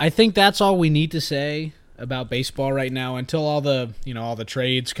 But I think that's all we need to say about baseball right now until all the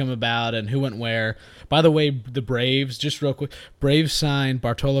trades come about and who went where. By the way, the Braves, just real quick, Braves signed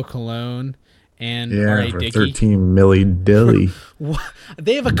Bartolo Colon and R.A. for Dickey. 13 milli dilly.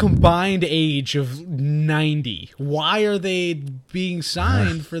 They have a combined age of 90. Why are they being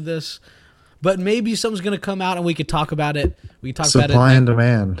signed for this? But maybe something's going to come out and we could talk about it. We can talk about it. Supply and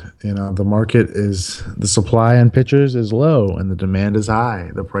demand. The market the supply on pitchers is low and the demand is high.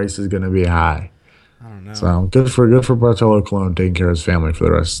 The price is going to be high. I don't know. So good for Bartolo Colon taking care of his family for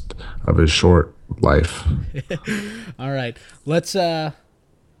the rest of his short life. All right. Let's go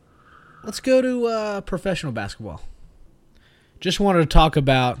to professional basketball. Just wanted to talk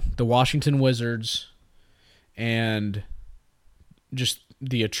about the Washington Wizards and just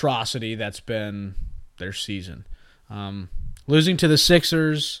the atrocity that's been their season. Losing to the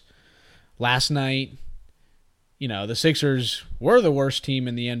Sixers last night. The Sixers were the worst team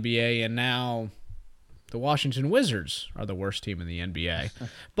in the NBA, and now the Washington Wizards are the worst team in the NBA.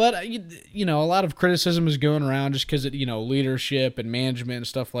 But, a lot of criticism is going around just because of, leadership and management and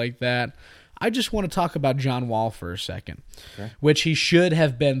stuff like that. I just want to talk about John Wall for a second, which he should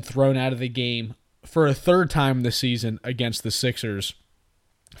have been thrown out of the game for a third time this season against the Sixers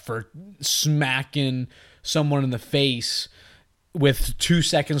for smacking someone in the face with 2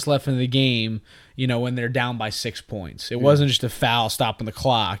 seconds left in the game, when they're down by 6 points. It wasn't just a foul stopping the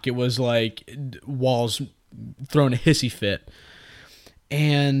clock. It was like Wall's throwing a hissy fit.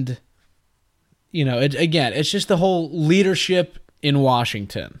 And, it's just the whole leadership in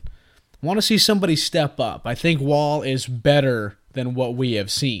Washington. I want to see somebody step up. I think Wall is better than what we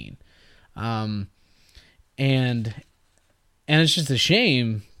have seen. And it's just a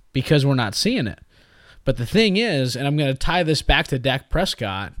shame because we're not seeing it. But the thing is, and I'm going to tie this back to Dak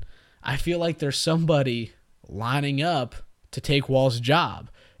Prescott, I feel like there's somebody lining up to take Wall's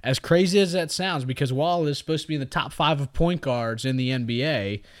job. As crazy as that sounds, because Wall is supposed to be in the top 5 of point guards in the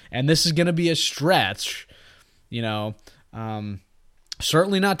NBA, and this is going to be a stretch,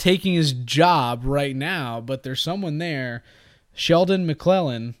 certainly not taking his job right now, but there's someone there, Sheldon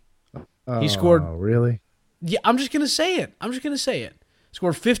McClellan. He scored. Oh, really? Yeah, I'm just going to say it.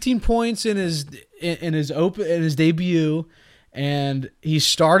 Scored 15 points in his debut, and he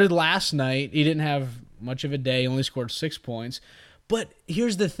started last night. He didn't have much of a day, only scored 6 points. But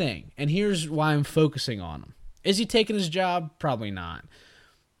here's the thing, and here's why I'm focusing on him. Is he taking his job? Probably not.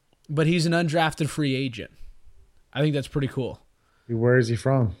 But he's an undrafted free agent. I think that's pretty cool. Where is he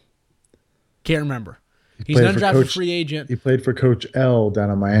from? Can't remember. He's an undrafted free agent. He played for Coach L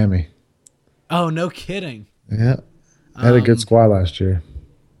down in Miami. Oh, no kidding. Yeah. Had a good squad last year.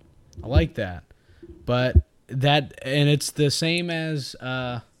 I like that. But it's the same as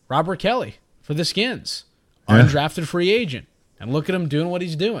Robert Kelly for the Skins. Undrafted free agent. And look at him doing what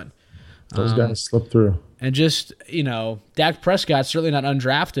he's doing. Those guys slip through. And just, Dak Prescott's certainly not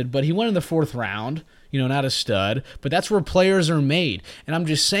undrafted, but he went in the 4th round, not a stud. But that's where players are made. And I'm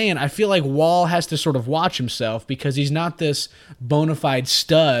just saying, I feel like Wall has to sort of watch himself because he's not this bona fide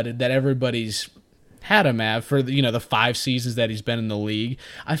stud that everybody's had him at for the 5 seasons that he's been in the league.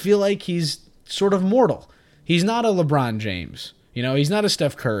 I feel like he's sort of mortal. He's not a LeBron James. He's not a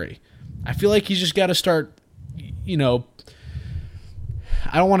Steph Curry. I feel like he's just got to start, I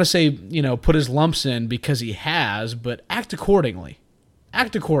don't want to say, put his lumps in because he has, but act accordingly.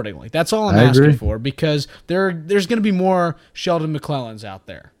 Act accordingly. That's all I'm asking for because there's going to be more Sheldon McClellans out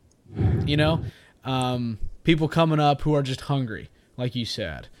there. People coming up who are just hungry, like you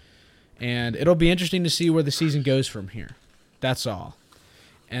said. And it'll be interesting to see where the season goes from here. That's all.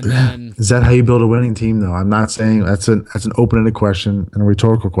 And then is that how you build a winning team, though? I'm not saying that's an open-ended question and a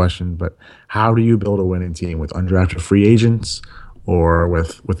rhetorical question, but how do you build a winning team with undrafted free agents or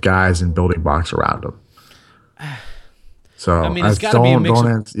with guys in building blocks around them? So it's got to be a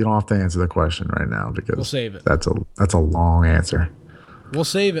mix. You don't have to answer the question right now because we'll save it. That's a long answer. We'll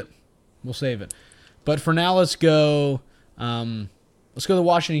save it. But for now, let's go. Let's go to the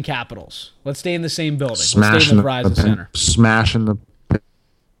Washington Capitals. Let's stay in the same building. Let's Smashing stay in the Verizon Center. Smashing the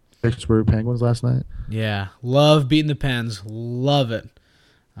Pittsburgh Penguins last night. Yeah, love beating the Pens. Love it.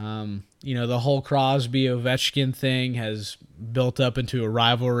 The whole Crosby Ovechkin thing has built up into a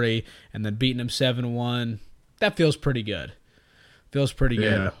rivalry, and then beating him 7-1. That feels pretty good. Good.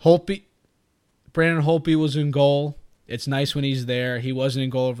 Brandon Holtby was in goal. It's nice when he's there. He wasn't in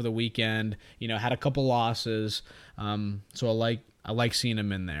goal over the weekend. Had a couple losses. So I like seeing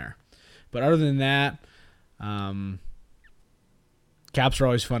him in there. But other than that, Caps are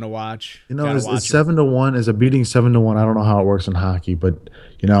always fun to watch. It's 7-1. Is a beating 7-1? I don't know how it works in hockey, but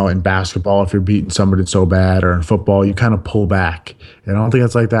in basketball, if you're beating somebody so bad, or in football, you kind of pull back. And I don't think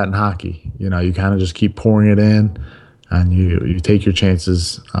it's like that in hockey. You kind of just keep pouring it in, and you take your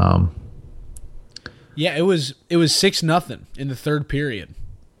chances. Yeah, it was 6-0 in the third period.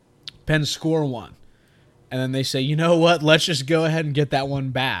 Pens score one. And then they say, you know what, let's just go ahead and get that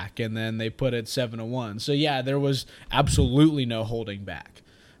one back. And then they put it 7-1. So, yeah, there was absolutely no holding back.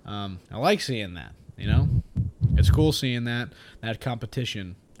 I like seeing that, It's cool seeing that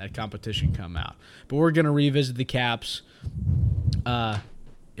competition come out. But we're going to revisit the Caps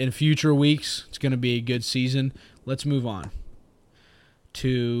in future weeks. It's going to be a good season. Let's move on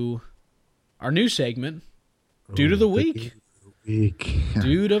to our new segment, Dude of the Week.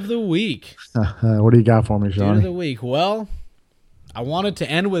 Dude of the Week. What do you got for me, Sean? Dude of the Week. Well, I wanted to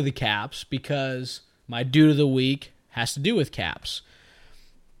end with the Caps because my Dude of the Week has to do with Caps.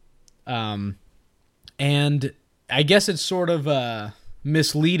 And I guess it's sort of a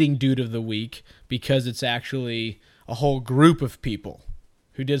misleading Dude of the Week because it's actually a whole group of people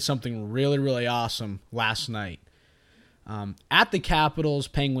who did something really, really awesome last night at the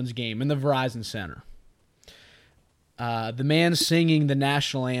Capitals-Penguins game in the Verizon Center. The man singing the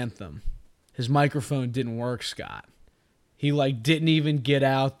national anthem, his microphone didn't work, Scott. He didn't even get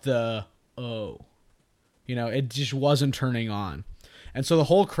out the oh. It just wasn't turning on. And so the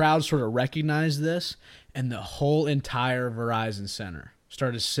whole crowd sort of recognized this, and the whole entire Verizon Center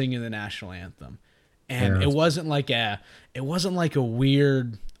started singing the national anthem. And it wasn't like a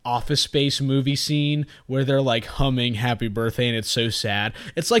weird Office Space movie scene where they're humming Happy Birthday and it's so sad.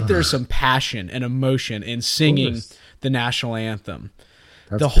 It's like there's some passion and emotion in singing the national anthem.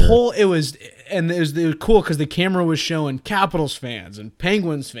 It was cool because the camera was showing Capitals fans and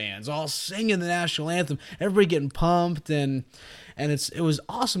Penguins fans all singing the national anthem, everybody getting pumped, and it was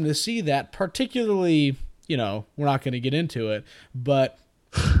awesome to see that. Particularly, we're not going to get into it, but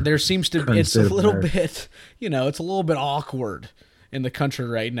there seems to be it's a little bit awkward in the country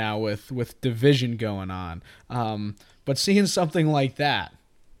right now with division going on. But seeing something like that,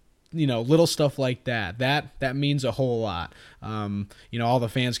 little stuff like that means a whole lot. All the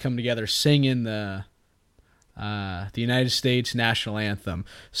fans come together singing the United States national anthem.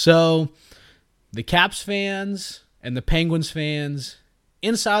 So the Caps fans and the Penguins fans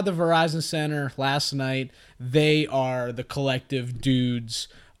inside the Verizon Center last night, they are the collective dudes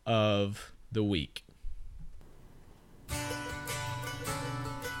of the week.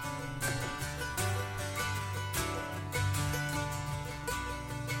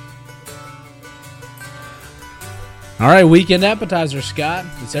 All right, weekend appetizer, Scott.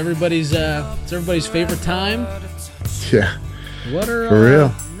 It's everybody's favorite time. Yeah. For real.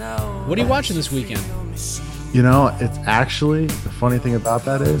 What are you watching this weekend? It's actually, the funny thing about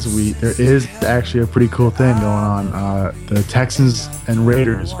that is there is actually a pretty cool thing going on. The Texans and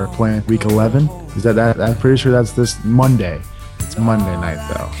Raiders are playing week 11. I'm pretty sure that's this Monday. It's Monday night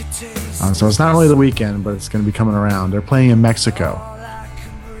though. So it's not really the weekend, but it's going to be coming around. They're playing in Mexico.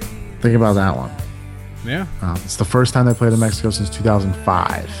 Think about that one. Yeah. It's the first time they played in Mexico since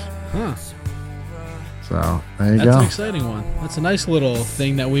 2005. Huh. So there you go. That's an exciting one. That's a nice little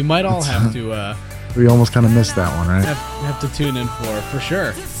thing that we might all have to. We almost kind of missed that one, right? Have to tune in for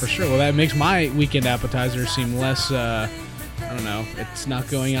sure. Well, that makes my weekend appetizer seem less. I don't know. It's not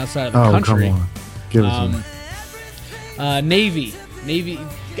going outside of the country. Come on. Give it to me. Navy.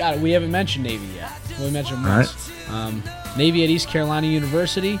 God, we haven't mentioned Navy yet. We mentioned once. Right. Navy at East Carolina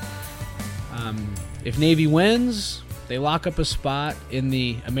University. If Navy wins, they lock up a spot in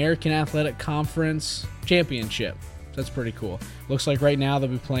the American Athletic Conference Championship. That's pretty cool. Looks like right now they'll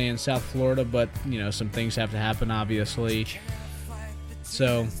be playing South Florida, but some things have to happen, obviously.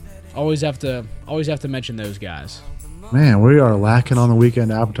 So always have to mention those guys. Man, we are lacking on the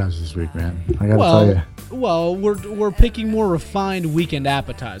weekend appetizers this week, man. I gotta tell you. Well, we're picking more refined weekend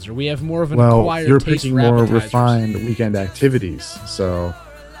appetizer. We have more of an acquired you're taste picking for more appetizers. refined weekend activities. So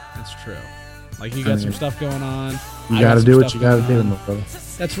that's true. You got some stuff going on. You got to do what you got to do, my brother.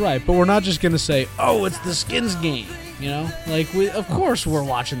 That's right. But we're not just going to say, oh, it's the Skins game. You know, like of course we're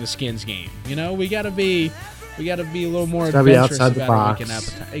watching the Skins game. You know, we gotta be a little more Gotta be adventurous outside the about our box. weekend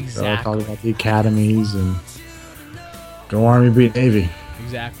appetite. So Exactly. talk about the academies and go Army beat Navy.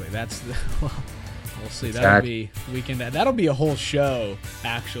 Exactly. That's the. Well, we'll see. That'll Exactly. be weekend. That'll be a whole show.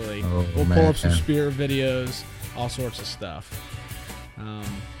 Actually, Oh, we'll pull up some man. spirit videos, all sorts of stuff. But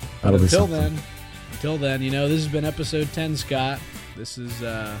That'll be until something. then, you know, this has been episode 10, Scott. This is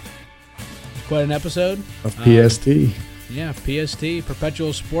quite an episode. Of PST. Yeah, PST,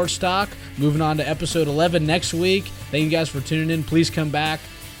 Perpetual Sports Talk. Moving on to episode 11 next week. Thank you guys for tuning in. Please come back.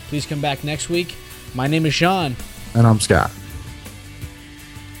 Please come back next week. My name is Sean. And I'm Scott.